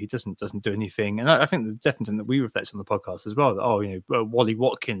thought, he doesn't do anything. And I think there's definitely something that we reflect on the podcast as well. That Wally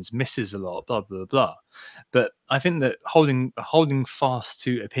Watkins misses a lot, blah blah blah. But I think that holding fast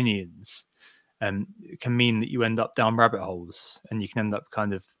to opinions can mean that you end up down rabbit holes, and you can end up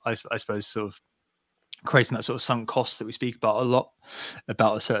kind of, I suppose, sort of creating that sort of sunk cost that we speak about a lot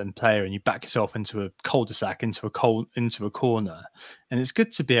about a certain player, and you back yourself into a cul-de-sac, into a corner. And it's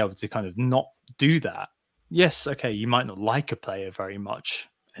good to be able to kind of not do that. Yes, okay, you might not like a player very much,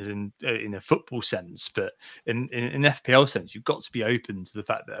 as in a football sense, but in FPL sense, you've got to be open to the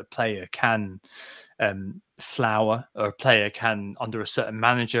fact that a player can flower, or a player can, under a certain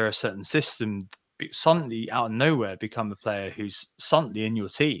manager, a certain system, suddenly out of nowhere become a player who's suddenly in your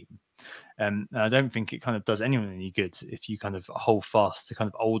team. And I don't think it kind of does anyone any good if you kind of hold fast to kind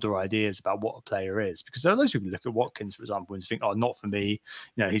of older ideas about what a player is, because there are those people who look at Watkins, for example, and think, "Oh, not for me.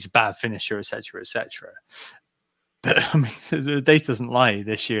 He's a bad finisher, etc., etc." But I mean, the data doesn't lie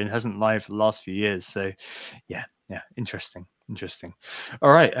this year and hasn't lied for the last few years. So, yeah, interesting. All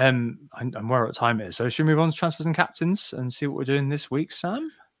right, I'm aware what time it is. So, should we move on to transfers and captains and see what we're doing this week,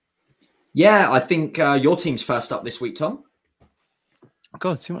 Sam? Yeah, I think your team's first up this week, Tom.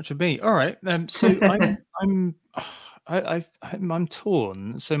 God, too much of me. All right. So I'm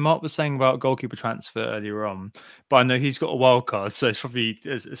torn. So Mark was saying about goalkeeper transfer earlier on, but I know he's got a wild card, so it's probably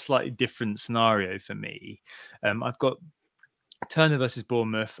a slightly different scenario for me. I've got Turner versus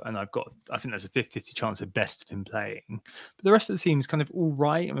Bournemouth, and I think there's a 50-50 chance of best of him playing. But the rest of the team's kind of all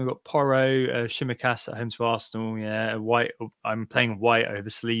right. And we've got Porro, Shimikas at home to Arsenal. Yeah, White. I'm playing White over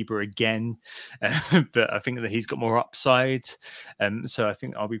Saliba again, but I think that he's got more upside. So I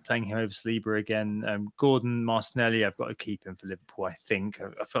think I'll be playing him over Saliba again. Gordon, Martinelli, I've got to keep him for Liverpool. I think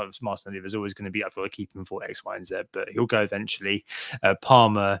I feel like Martinelli was always going to be. I've got to keep him for X, Y, and Z, but he'll go eventually.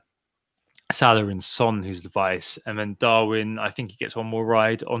 Palmer, Salah and Son, who's the vice, and then Darwin. I think he gets one more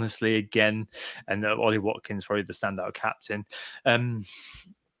ride, honestly, again, and Ollie Watkins probably the standout captain. And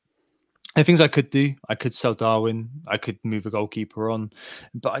things I could do, I could sell Darwin, I could move a goalkeeper on,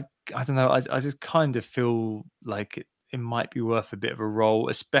 but I don't know. I just kind of feel like it might be worth a bit of a roll,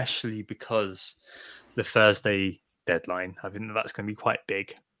 especially because the Thursday deadline. I think that's going to be quite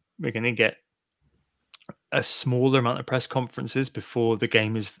big. We're going to get a smaller amount of press conferences before the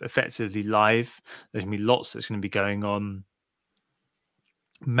game is effectively live. There's going to be lots that's going to be going on.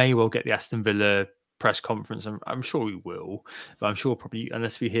 May well get the Aston Villa press conference. I'm sure we will, but I'm sure probably,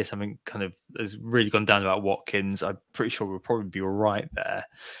 unless we hear something kind of has really gone down about Watkins, I'm pretty sure we'll probably be all right there.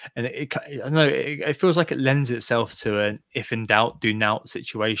 And I don't know, it feels like it lends itself to an if in doubt, do now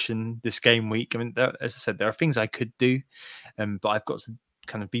situation this game week. I mean, as I said, there are things I could do, but I've got to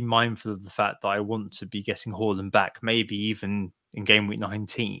kind of be mindful of the fact that I want to be getting Haaland back, maybe even in game week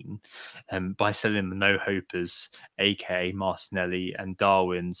 19, by selling the no-hopers, aka Martinelli and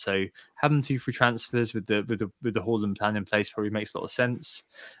Darwin. So having 2 free transfers with the Haaland plan in place probably makes a lot of sense.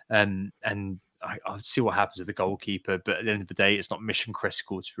 And I'll see what happens with the goalkeeper, but at the end of the day, it's not mission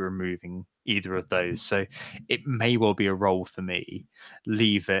critical to be removing either of those. So it may well be a role for me.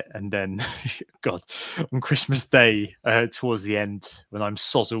 Leave it, and then, God, on Christmas Day, towards the end, when I'm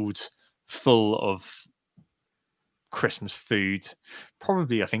sozzled full of Christmas food,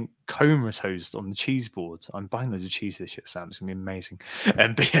 probably I think coma toast on the cheese board. I'm buying loads of cheese this year, Sam. It's gonna be amazing.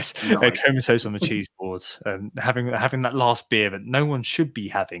 But yes, coma toast on the cheese board. Having that last beer that no one should be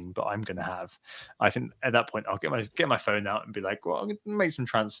having, but I'm gonna have. I think at that point I'll get my phone out and be like, well, I'm gonna make some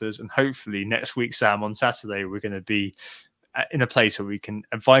transfers, and hopefully next week, Sam, on Saturday, we're gonna be in a place where we can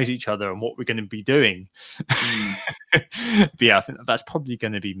advise each other on what we're going to be doing. But yeah, I think that's probably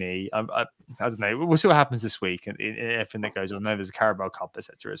going to be me. I don't know. We'll see what happens this week and in everything that goes on. I know there's a Carabao Cup,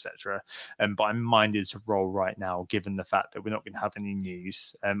 etc., etc. But I'm minded to roll right now, given the fact that we're not going to have any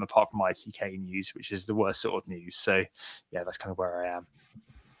news apart from ITK news, which is the worst sort of news. So yeah, that's kind of where I am.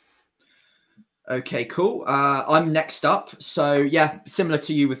 Okay, cool. I'm next up. So yeah, similar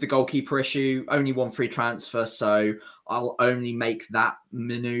to you with the goalkeeper issue, only one free transfer. So I'll only make that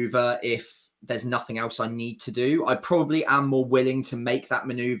maneuver if there's nothing else I need to do. I probably am more willing to make that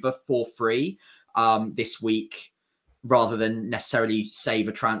maneuver for free this week rather than necessarily save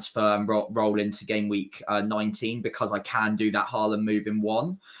a transfer and roll into game week 19, because I can do that Haaland move in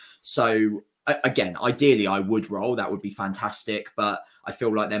one. So again, ideally I would roll. That would be fantastic. But I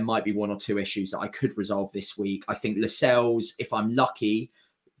feel like there might be one or two issues that I could resolve this week. I think Lascelles, if I'm lucky,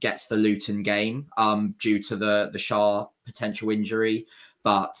 gets the Luton game due to the Shah potential injury.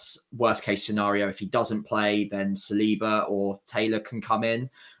 But worst case scenario, if he doesn't play, then Saliba or Taylor can come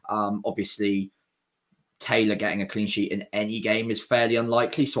in. Obviously, Taylor getting a clean sheet in any game is fairly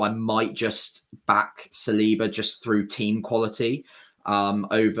unlikely. So I might just back Saliba just through team quality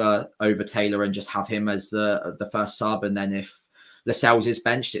over Taylor and just have him as the first sub. And then if Lascelles is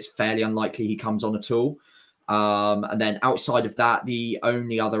benched, it's fairly unlikely he comes on at all. And then outside of that, the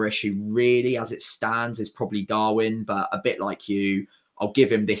only other issue really as it stands is probably Darwin, but a bit like you, I'll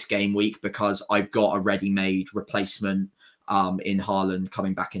give him this game week because I've got a ready-made replacement in Haaland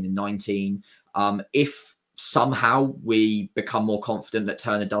coming back in 19. If somehow we become more confident that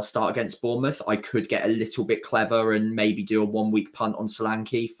Turner does start against Bournemouth, I could get a little bit clever and maybe do a 1 week punt on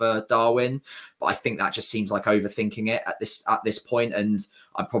Solanke for Darwin. But I think that just seems like overthinking it at this point, and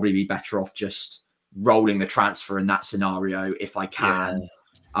I'd probably be better off just rolling the transfer in that scenario if I can.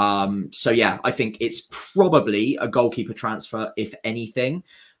 So yeah, I think it's probably a goalkeeper transfer, if anything,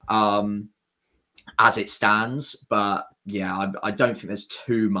 as it stands. But yeah, I don't think there's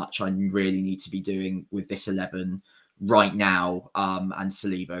too much I really need to be doing with this 11 right now. And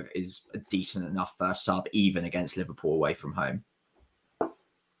Saliba is a decent enough first sub, even against Liverpool away from home.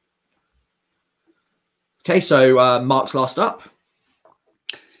 Okay, so Mark's last up.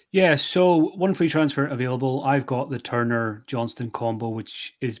 Yeah, so one free transfer available. I've got the Turner-Johnston combo,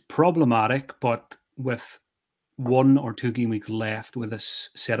 which is problematic, but with 1 or 2 game weeks left with this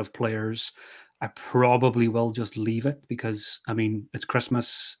set of players, I probably will just leave it because, I mean, it's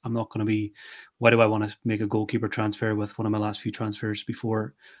Christmas. I'm not going to be, why do I want to make a goalkeeper transfer with one of my last few transfers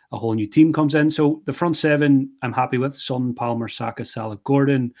before a whole new team comes in? So the front 7, I'm happy with. Son, Palmer, Saka, Salah,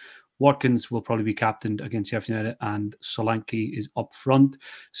 Gordon. Watkins will probably be captained against Sheffield United, and Solanke is up front.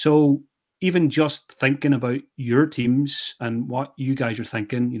 So even just thinking about your teams and what you guys are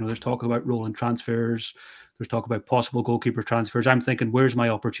thinking, there's talk about rolling transfers. There's talk about possible goalkeeper transfers. I'm thinking, where's my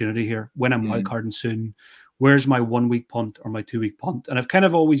opportunity here? When I'm wildcarding soon, where's my 1 week punt or my 2 week punt? And I've kind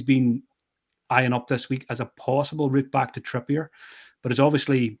of always been eyeing up this week as a possible route back to Trippier, but it's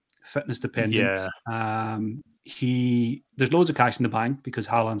obviously fitness dependent. Yeah. There's loads of cash in the bank because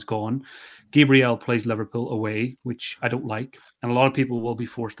Haaland's gone. Gabriel plays Liverpool away, which I don't like, and a lot of people will be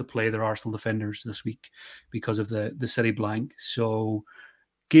forced to play their Arsenal defenders this week because of the City blank. So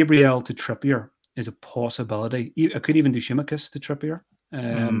Gabriel to Trippier is a possibility. I could even do Tsimikas to Trippier.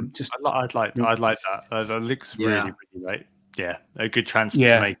 I'd like that. That looks really right. Yeah, a good transfer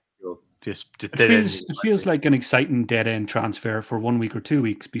to make. It feels like an exciting dead-end transfer for 1 week or 2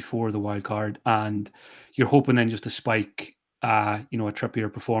 weeks before the wild card, and you're hoping then just to spike, a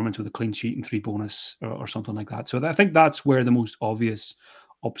Trippier performance with a clean sheet and 3 bonus or something like that. So I think that's where the most obvious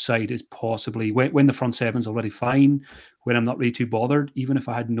upside is possibly when the front 7's already fine, when I'm not really too bothered. Even if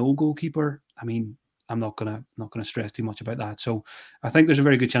I had no goalkeeper, I mean, I'm not gonna stress too much about that. So I think there's a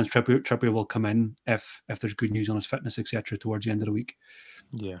very good chance Trippier will come in if there's good news on his fitness, etc., towards the end of the week.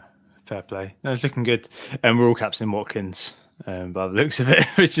 Yeah. Fair play. No, it's looking good. And we're all captaining Watkins by the looks of it,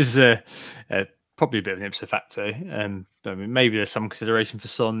 which is probably a bit of an ipso facto. I mean, maybe there's some consideration for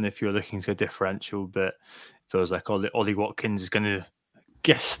Son if you're looking to a differential, but it feels like Ollie Watkins is going to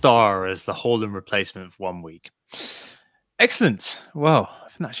guest star as the Haaland replacement for 1 week. Excellent. Well, I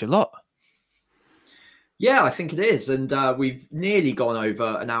think that's your lot. Yeah, I think it is. And we've nearly gone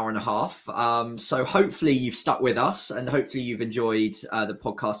over an hour and a half. So hopefully you've stuck with us and hopefully you've enjoyed the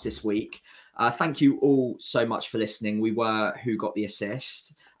podcast this week. Thank you all so much for listening. We were Who Got the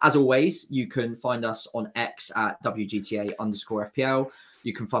Assist. As always, you can find us on X at WGTA_FPL.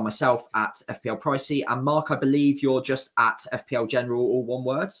 You can find myself at FPL Pricey. And Mark, I believe you're just at FPL General, all one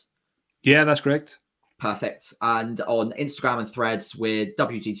word. Yeah, that's correct. Perfect. And on Instagram and Threads, we're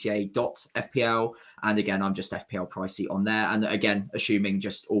WGTA.FPL. And again, I'm just FPL Pricey on there. And again, assuming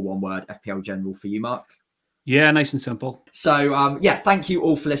just all one word, FPL General for you, Mark. Yeah, nice and simple. So, thank you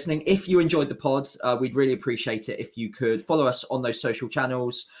all for listening. If you enjoyed the pod, we'd really appreciate it if you could follow us on those social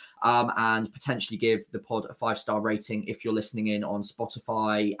channels and potentially give the pod a 5-star rating if you're listening in on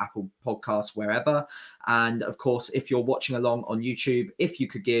Spotify, Apple Podcasts, wherever. And of course, if you're watching along on YouTube, if you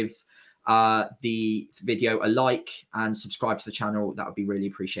could give the video a like and subscribe to the channel, that would be really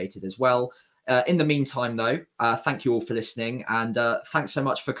appreciated as well. In the meantime, though, thank you all for listening, and thanks so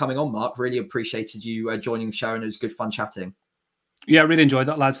much for coming on, Mark. Really appreciated you joining the show, and it was good fun chatting. Yeah, I really enjoyed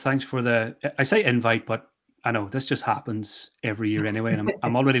that, lads. Thanks for I say invite, but I know this just happens every year anyway, and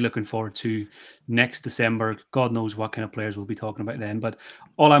I'm already looking forward to next December. God knows what kind of players we'll be talking about then, but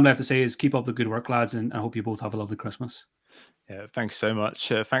all I'm left to say is keep up the good work, lads, and I hope you both have a lovely Christmas. Yeah, thanks so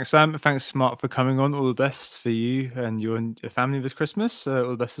much. Thanks, Sam. Thanks, Mark, for coming on. All the best for you and your family this Christmas. All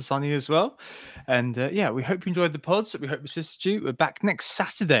the best to Sonny as well. And we hope you enjoyed the pods. We hope you assisted you. We're back next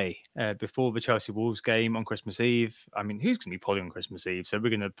Saturday before the Chelsea Wolves game on Christmas Eve. I mean, who's going to be podding on Christmas Eve? So we're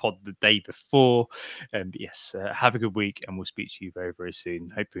going to pod the day before. But yes, have a good week, and we'll speak to you very, very soon.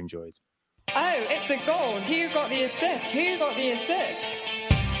 Hope you enjoyed. Oh, it's a goal. Who got the assist? Who got the assist?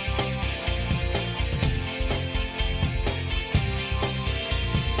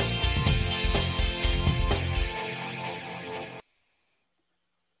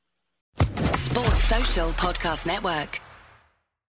 Sports Social Podcast Network.